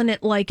telling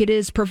it like it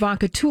is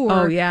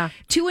provocateur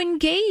to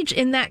engage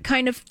in that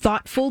kind of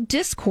thoughtful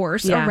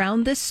discourse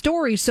around this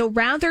story. So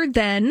rather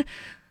than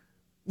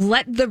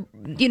let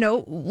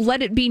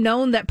it be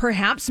known that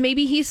perhaps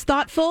maybe he's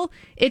thoughtful,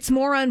 it's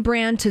more on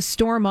brand to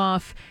storm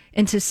off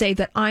and to say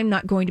that I'm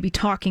not going to be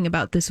talking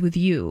about this with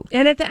you.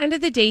 And at the end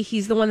of the day,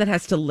 he's the one that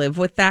has to live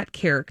with that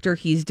character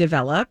he's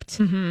developed.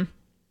 Mm-hmm.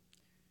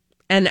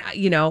 And,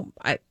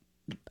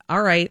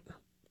 all right.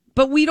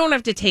 But we don't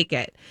have to take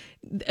it.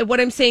 What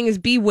I'm saying is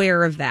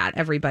beware of that,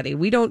 everybody.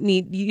 We don't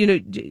need,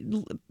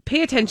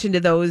 pay attention to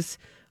those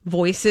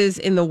voices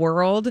in the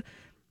world.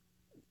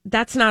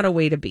 That's not a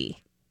way to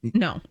be.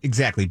 No.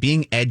 Exactly.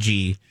 Being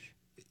edgy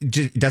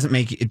just doesn't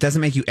make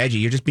you edgy.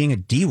 You're just being a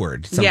D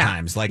word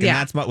sometimes. And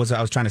that's what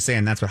I was trying to say,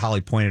 and that's what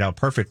Holly pointed out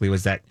perfectly,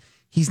 was that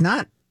he's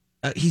not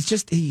he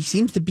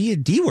seems to be a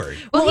D word.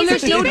 Well, and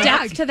there's no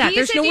depth to that.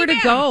 There's nowhere to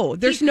go.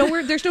 There's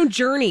no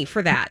journey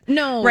for that.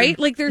 No. Right?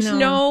 Like there's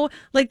no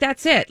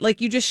that's it. Like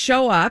you just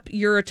show up,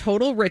 you're a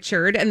total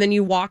Richard, and then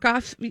you walk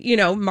off,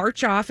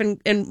 march off and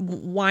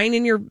whine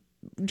in your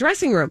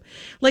dressing room.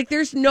 Like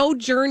there's no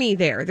journey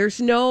there. There's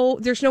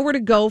nowhere to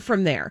go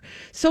from there.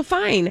 So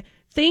fine.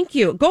 Thank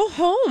you. Go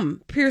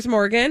home, Piers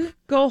Morgan.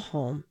 Go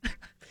home.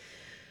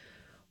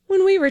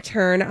 When we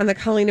return on the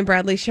Colleen and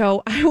Bradley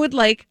Show, I would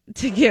like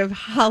to give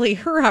Holly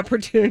her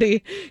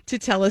opportunity to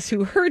tell us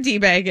who her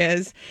D-bag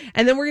is.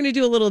 And then we're going to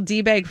do a little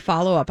D-bag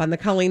follow-up on the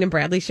Colleen and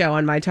Bradley Show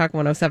on My Talk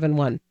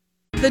 107.1.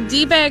 The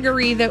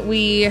D-baggery that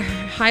we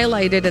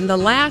highlighted in the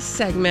last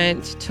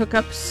segment took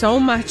up so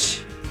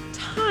much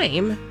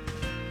time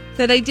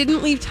that I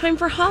didn't leave time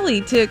for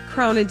Holly to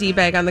crown a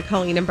D-bag on the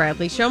Colleen and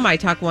Bradley Show, My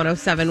Talk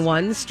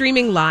 107.1,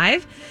 streaming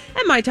live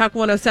at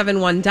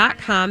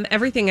MyTalk1071.com.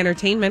 Everything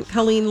Entertainment.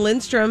 Colleen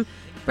Lindstrom,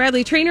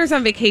 Bradley Trainer's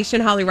on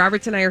vacation. Holly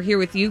Roberts and I are here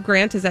with you.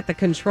 Grant is at the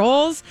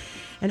controls.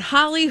 And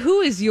Holly, who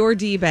is your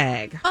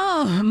D-bag?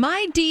 Oh,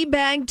 my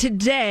D-bag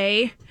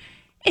today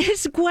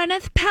is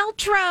Gwyneth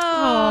Paltrow.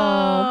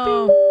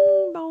 Oh,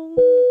 bing, bong.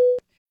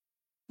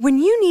 When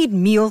you need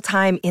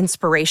mealtime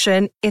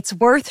inspiration, it's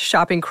worth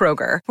shopping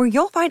Kroger, where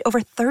you'll find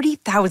over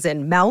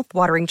 30,000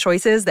 mouth-watering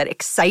choices that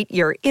excite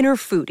your inner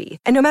foodie.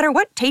 And no matter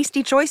what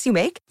tasty choice you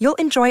make, you'll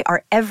enjoy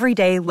our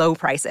everyday low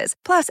prices,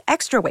 plus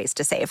extra ways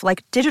to save,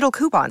 like digital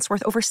coupons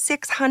worth over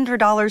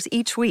 $600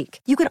 each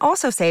week. You can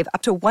also save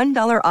up to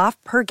 $1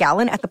 off per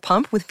gallon at the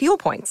pump with fuel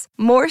points.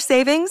 More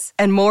savings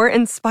and more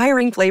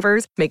inspiring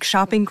flavors make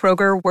shopping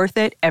Kroger worth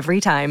it every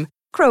time.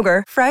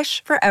 Kroger,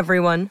 fresh for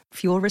everyone.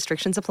 Fuel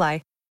restrictions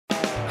apply.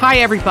 Hi,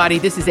 everybody.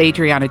 This is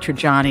Adriana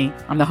Trajani.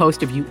 I'm the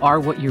host of You Are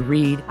What You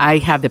Read. I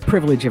have the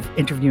privilege of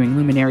interviewing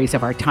luminaries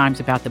of our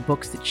times about the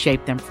books that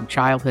shaped them from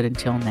childhood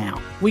until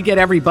now. We get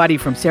everybody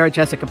from Sarah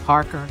Jessica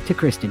Parker to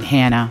Kristen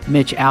Hanna,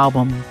 Mitch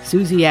Albom,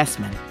 Susie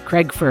Essman,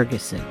 Craig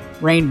Ferguson,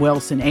 Rainn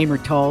Wilson, Amor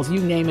Tolls, you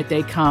name it,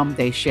 they come,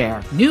 they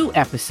share. New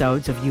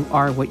episodes of You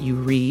Are What You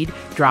Read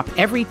drop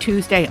every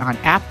Tuesday on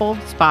Apple,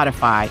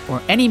 Spotify, or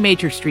any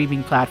major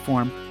streaming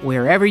platform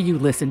wherever you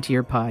listen to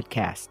your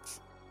podcasts.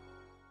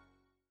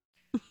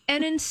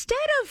 And instead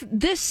of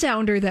this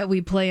sounder that we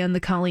play on the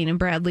Colleen and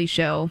Bradley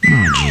Show,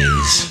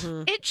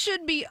 it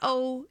should be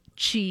oh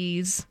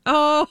cheese.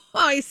 Oh,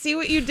 I see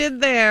what you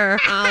did there,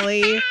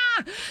 Holly.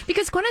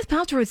 Because Gwyneth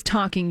Paltrow is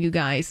talking, you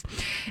guys.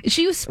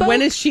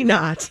 When is she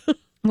not?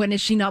 When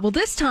is she not? Well,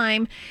 this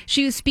time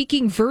she was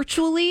speaking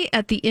virtually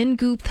at the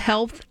InGoop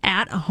Health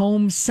at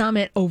Home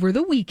Summit over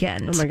the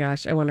weekend. Oh my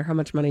gosh, I wonder how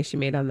much money she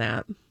made on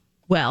that.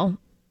 Well,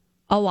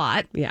 a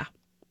lot. Yeah.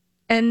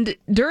 And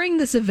during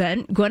this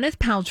event, Gwyneth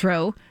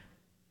Paltrow,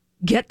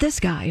 get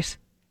this, guys,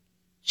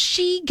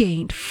 she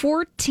gained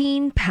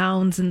 14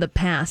 pounds in the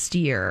past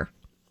year.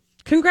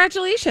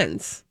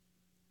 Congratulations.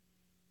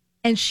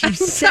 And she I'm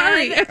said...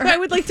 sorry, I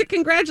would like to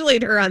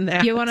congratulate her on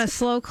that. You want a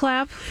slow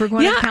clap for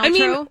Gwyneth Paltrow? I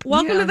mean,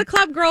 welcome to the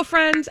club,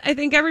 girlfriend. I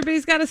think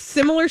everybody's got a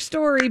similar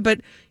story, but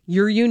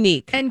you're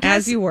unique,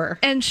 as you were.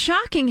 And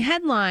shocking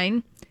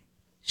headline,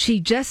 she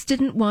just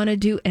didn't want to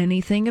do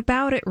anything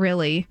about it,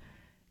 really.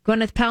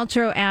 Gwyneth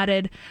Paltrow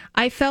added,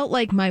 I felt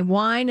like my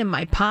wine and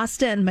my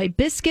pasta and my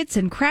biscuits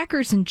and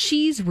crackers and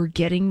cheese were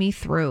getting me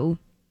through.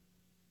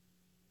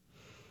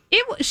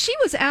 She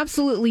was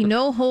absolutely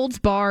no holds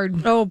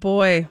barred. Oh,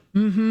 boy.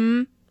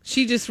 Mm-hmm.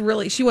 She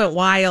went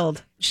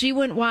wild. She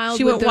went wild.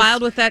 She went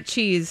wild with that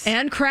cheese.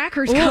 And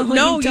crackers. Oh,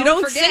 no, you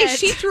don't forget. say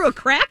she threw a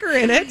cracker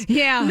in it.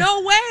 Yeah.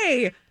 No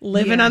way.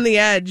 Living on the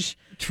edge.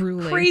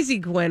 Truly.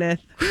 Crazy Gwyneth.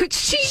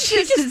 She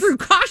just threw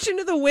caution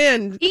to the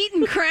wind.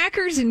 Eating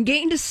crackers and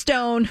gained a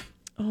stone.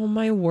 Oh,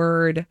 my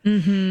word.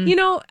 Mm-hmm. You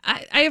know,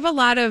 I have a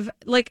lot of,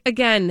 like,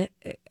 again,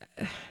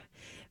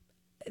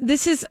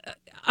 this is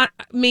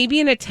maybe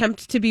an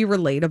attempt to be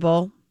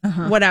relatable.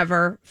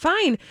 Whatever.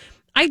 Fine.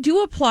 I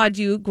do applaud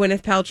you,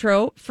 Gwyneth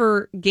Paltrow,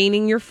 for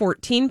gaining your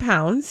 14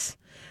 pounds.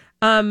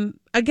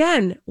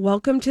 Again,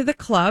 welcome to the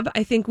club.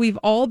 I think we've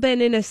all been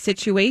in a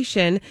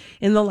situation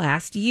in the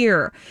last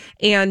year.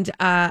 And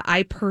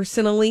I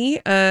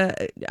personally,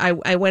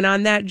 I went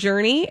on that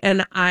journey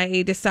and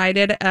I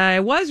decided I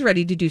was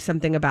ready to do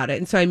something about it.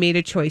 And so I made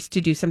a choice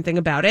to do something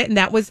about it. And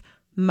that was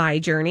my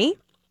journey.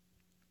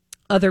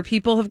 Other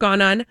people have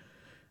gone on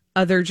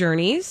other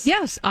journeys.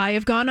 Yes, I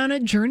have gone on a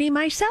journey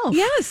myself.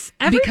 Yes.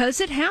 Because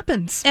it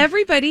happens.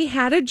 Everybody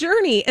had a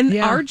journey, and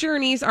our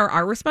journeys are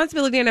our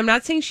responsibility. And I'm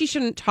not saying she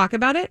shouldn't talk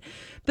about it,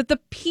 but the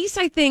piece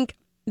I think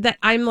that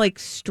I'm like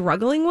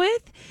struggling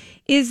with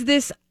is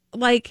this,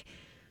 like,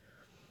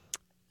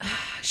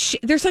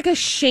 there's like a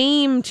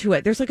shame to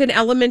it. There's like an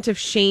element of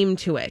shame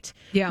to it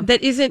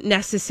that isn't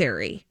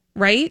necessary,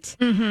 right?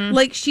 Mm-hmm.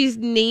 Like, she's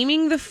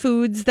naming the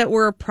foods that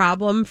were a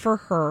problem for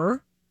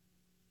her,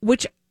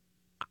 which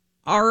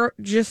are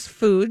just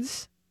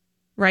foods,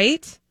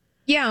 right?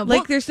 Yeah.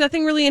 Like, there's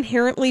nothing really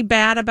inherently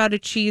bad about a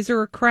cheese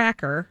or a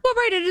cracker. Well,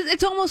 right.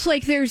 It's almost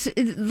like there's,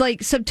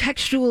 like,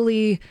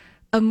 subtextually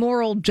a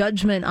moral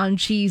judgment on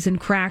cheese and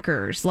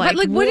crackers. Like,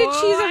 what did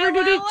cheese ever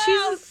do to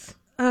cheese?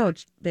 Oh,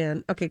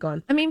 man. Okay, go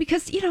on. I mean,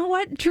 because, you know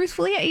what?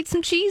 Truthfully, I ate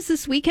some cheese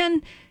this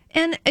weekend,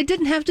 and it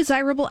didn't have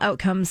desirable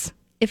outcomes,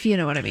 if you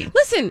know what I mean.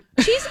 Listen,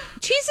 cheese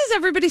is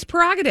everybody's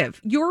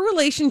prerogative. Your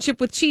relationship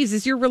with cheese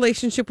is your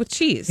relationship with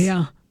cheese.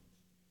 Yeah.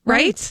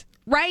 Right?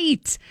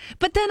 Right.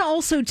 But then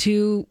also,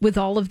 too, with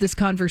all of this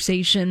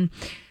conversation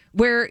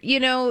where, you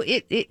know,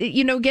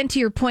 again, to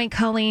your point,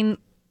 Colleen,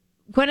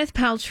 Gwyneth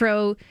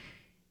Paltrow,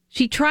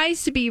 she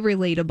tries to be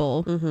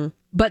relatable,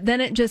 but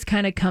then it just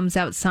kind of comes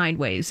out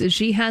sideways.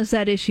 She has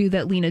that issue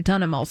that Lena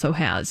Dunham also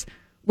has,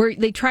 where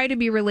they try to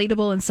be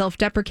relatable and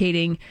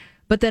self-deprecating,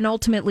 but then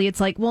ultimately it's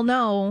like, well,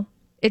 no,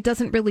 it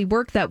doesn't really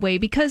work that way,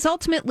 because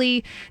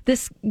ultimately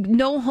this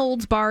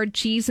no-holds-barred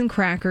cheese and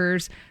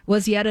crackers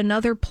was yet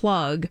another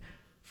plug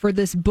for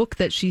this book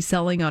that she's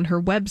selling on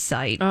her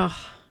website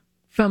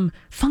from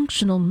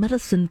functional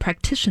medicine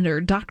practitioner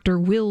Dr.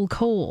 Will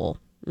Cole,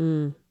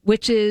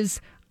 which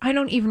is, I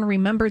don't even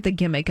remember the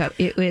gimmick of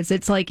it.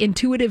 It's like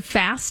intuitive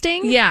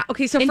fasting. Yeah.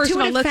 Okay. So first of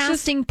all, intuitive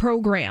fasting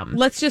program.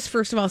 Let's just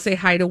first of all say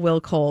hi to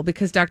Will Cole,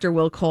 because Dr.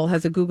 Will Cole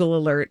has a Google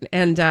alert,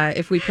 and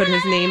if we put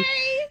his name,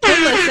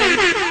 he'll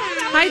listen.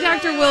 Hi,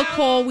 Dr. Will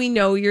Cole. We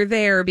know you're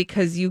there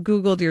because you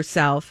Googled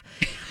yourself.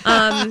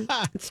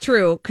 It's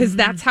true, because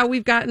that's how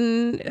we've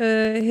gotten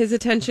his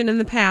attention in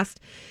the past.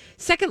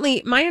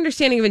 Secondly, my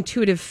understanding of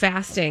intuitive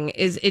fasting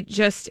is it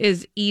just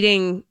is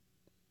eating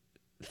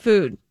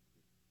food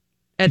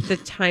at the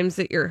times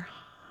that you're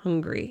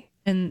hungry.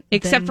 And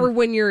except for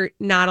when you're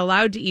not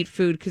allowed to eat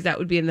food, because that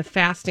would be in the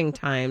fasting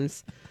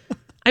times.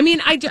 I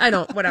mean, I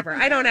don't, whatever.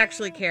 I don't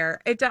actually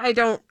care. I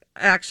don't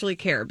actually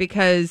care,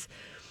 because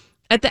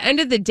at the end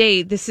of the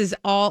day, this is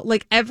all,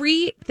 like,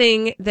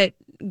 everything that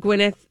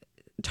Gwyneth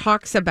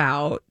talks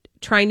about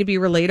trying to be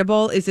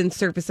relatable is in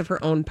service of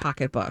her own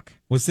pocketbook.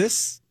 Was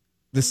this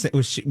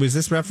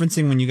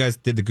referencing when you guys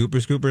did the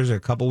Goopers Scoopers a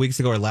couple weeks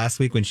ago or last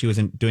week, when she was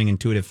doing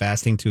intuitive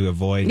fasting to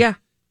avoid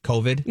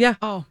COVID? Yeah.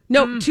 Oh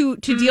no, to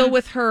deal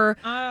with her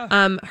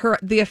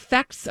the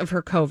effects of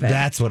her COVID.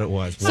 That's what it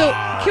was. So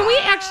Wow. Can we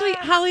actually,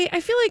 Holly? I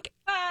feel like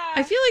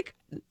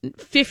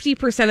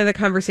 50% of the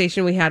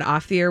conversation we had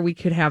off the air we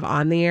could have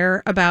on the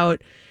air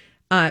about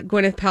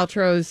Gwyneth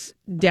Paltrow's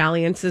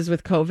dalliances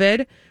with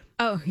COVID.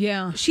 Oh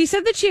yeah, she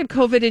said that she had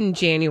COVID in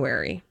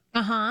January.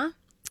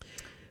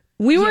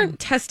 We weren't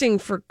testing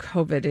for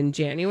COVID in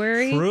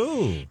January.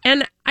 True.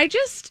 And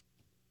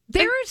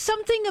there is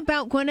something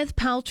about Gwyneth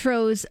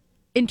Paltrow's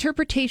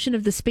interpretation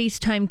of the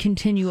space-time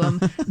continuum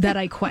that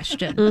I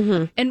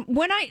question. And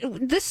when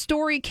this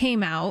story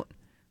came out,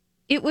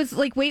 it was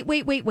like,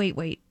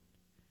 wait.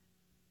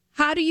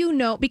 How do you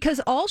know?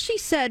 Because all she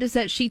said is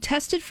that she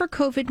tested for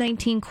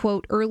COVID-19,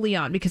 quote, early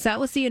on, because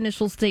that was the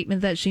initial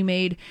statement that she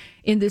made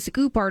in this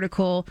Goop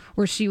article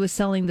where she was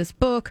selling this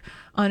book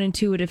on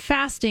intuitive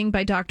fasting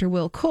by Dr.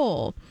 Will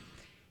Cole.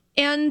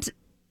 And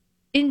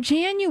in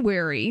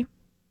January,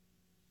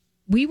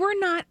 we were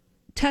not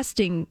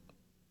testing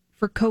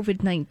for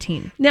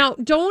COVID-19. Now,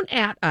 don't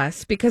at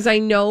us, because I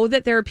know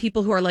that there are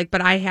people who are like, but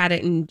I had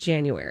it in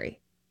January.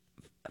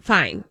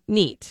 Fine.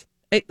 Neat.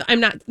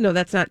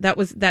 That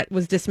was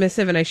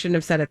dismissive, and I shouldn't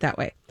have said it that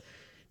way.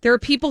 There are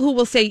people who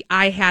will say,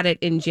 I had it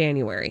in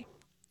January.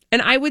 And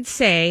I would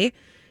say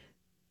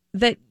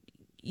that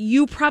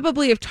you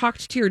probably have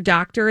talked to your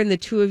doctor, and the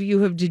two of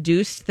you have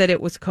deduced that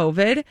it was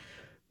COVID.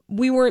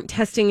 We weren't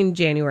testing in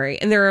January.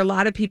 And there are a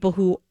lot of people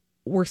who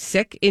were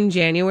sick in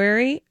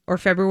January or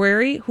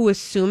February who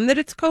assume that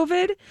it's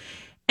COVID.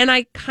 And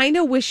I kind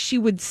of wish she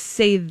would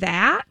say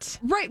that.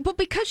 Right. But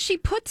because she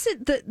puts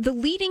it, the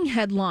leading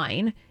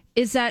headline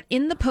is that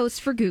in the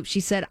post for Goop, she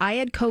said, I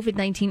had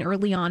COVID-19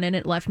 early on and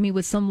it left me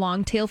with some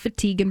long tail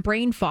fatigue and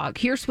brain fog.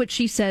 Here's what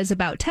she says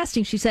about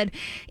testing. She said,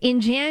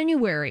 in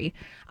January,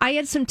 I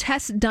had some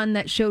tests done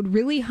that showed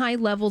really high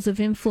levels of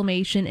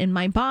inflammation in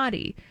my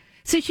body.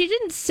 So she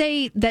didn't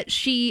say that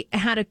she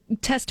had a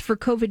test for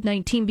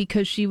COVID-19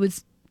 because she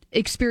was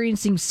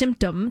experiencing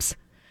symptoms.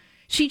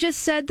 She just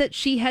said that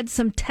she had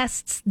some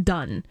tests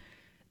done.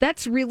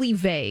 That's really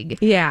vague.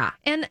 Yeah.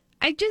 And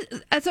I just,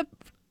 as a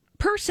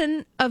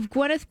person of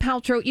Gwyneth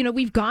Paltrow, you know,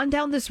 we've gone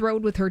down this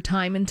road with her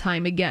time and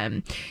time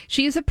again.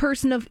 She is a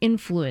person of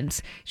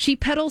influence. She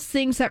peddles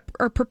things that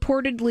are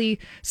purportedly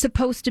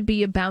supposed to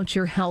be about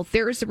your health.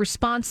 There is a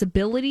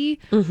responsibility,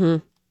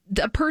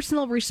 a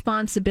personal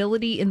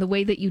responsibility in the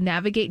way that you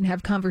navigate and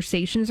have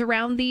conversations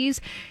around these.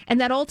 And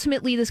that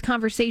ultimately this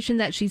conversation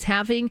that she's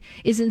having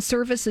is in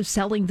service of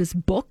selling this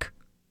book.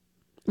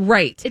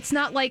 Right. It's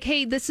not like,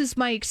 hey, this is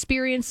my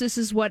experience. This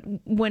is what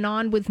went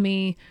on with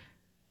me.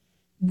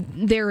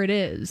 There it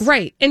is.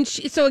 Right. And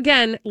so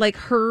again, like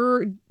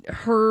her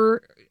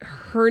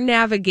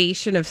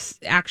navigation of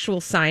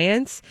actual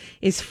science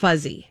is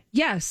fuzzy.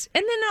 Yes.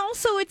 And then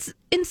also it's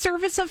in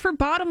service of her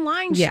bottom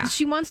line. Yeah.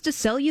 She wants to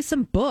sell you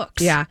some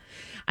books. Yeah.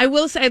 I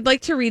will say, I'd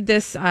like to read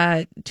this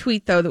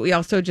tweet, though, that we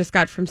also just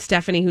got from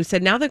Stephanie, who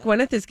said, now that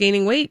Gwyneth is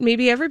gaining weight,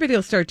 maybe everybody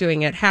will start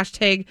doing it.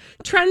 Hashtag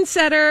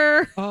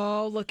trendsetter.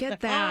 Oh, look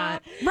at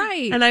that.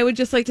 Right. And I would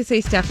just like to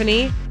say,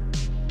 Stephanie,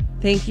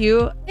 thank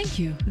you. Thank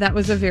you. That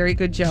was a very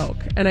good joke,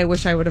 and I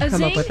wish I would have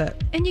come up with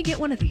it. And you get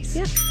one of these.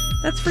 Yeah,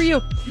 that's for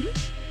you.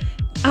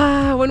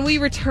 When we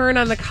return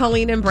on the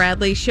Colleen and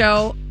Bradley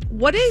show,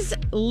 what is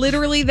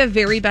literally the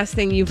very best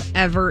thing you've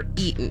ever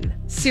eaten?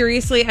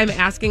 Seriously, I'm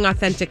asking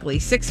authentically.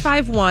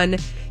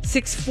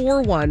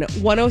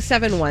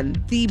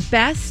 651-641-1071. The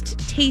best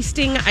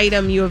tasting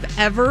item you have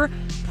ever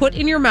put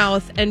in your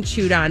mouth and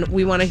chewed on.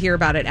 We want to hear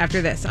about it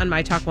after this on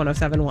My Talk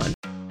 1071.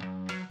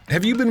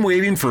 Have you been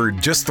waiting for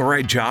just the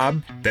right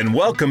job? Then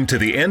welcome to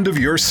the end of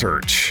your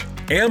search.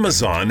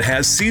 Amazon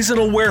has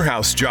seasonal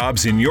warehouse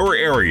jobs in your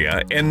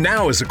area, and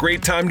now is a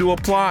great time to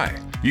apply.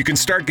 You can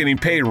start getting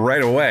paid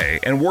right away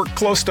and work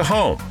close to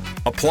home.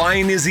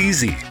 Applying is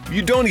easy.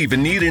 You don't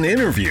even need an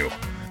interview.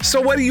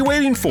 So what are you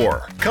waiting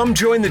for? Come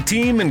join the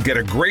team and get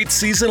a great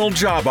seasonal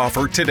job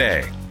offer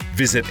today.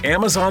 Visit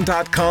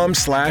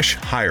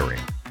Amazon.com/hiring.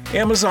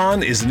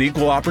 Amazon is an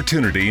equal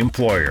opportunity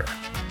employer.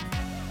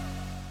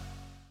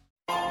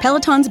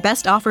 Peloton's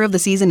best offer of the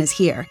season is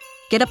here.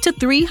 Get up to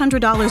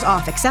 $300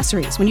 off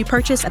accessories when you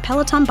purchase a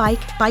Peloton bike,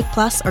 Bike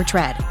Plus, or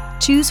Tread.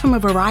 Choose from a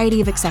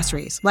variety of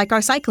accessories like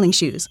our cycling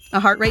shoes, a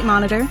heart rate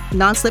monitor,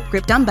 non-slip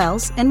grip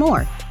dumbbells, and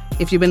more.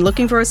 If you've been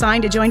looking for a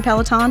sign to join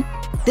Peloton,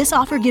 this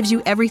offer gives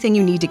you everything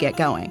you need to get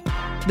going.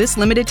 This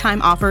limited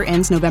time offer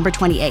ends November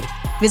 28th.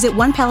 Visit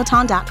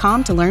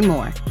onepeloton.com to learn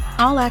more.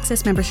 All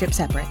access membership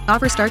separate.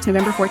 Offer starts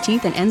November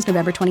 14th and ends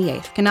November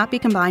 28th. Cannot be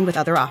combined with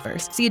other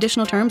offers. See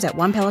additional terms at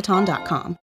onepeloton.com.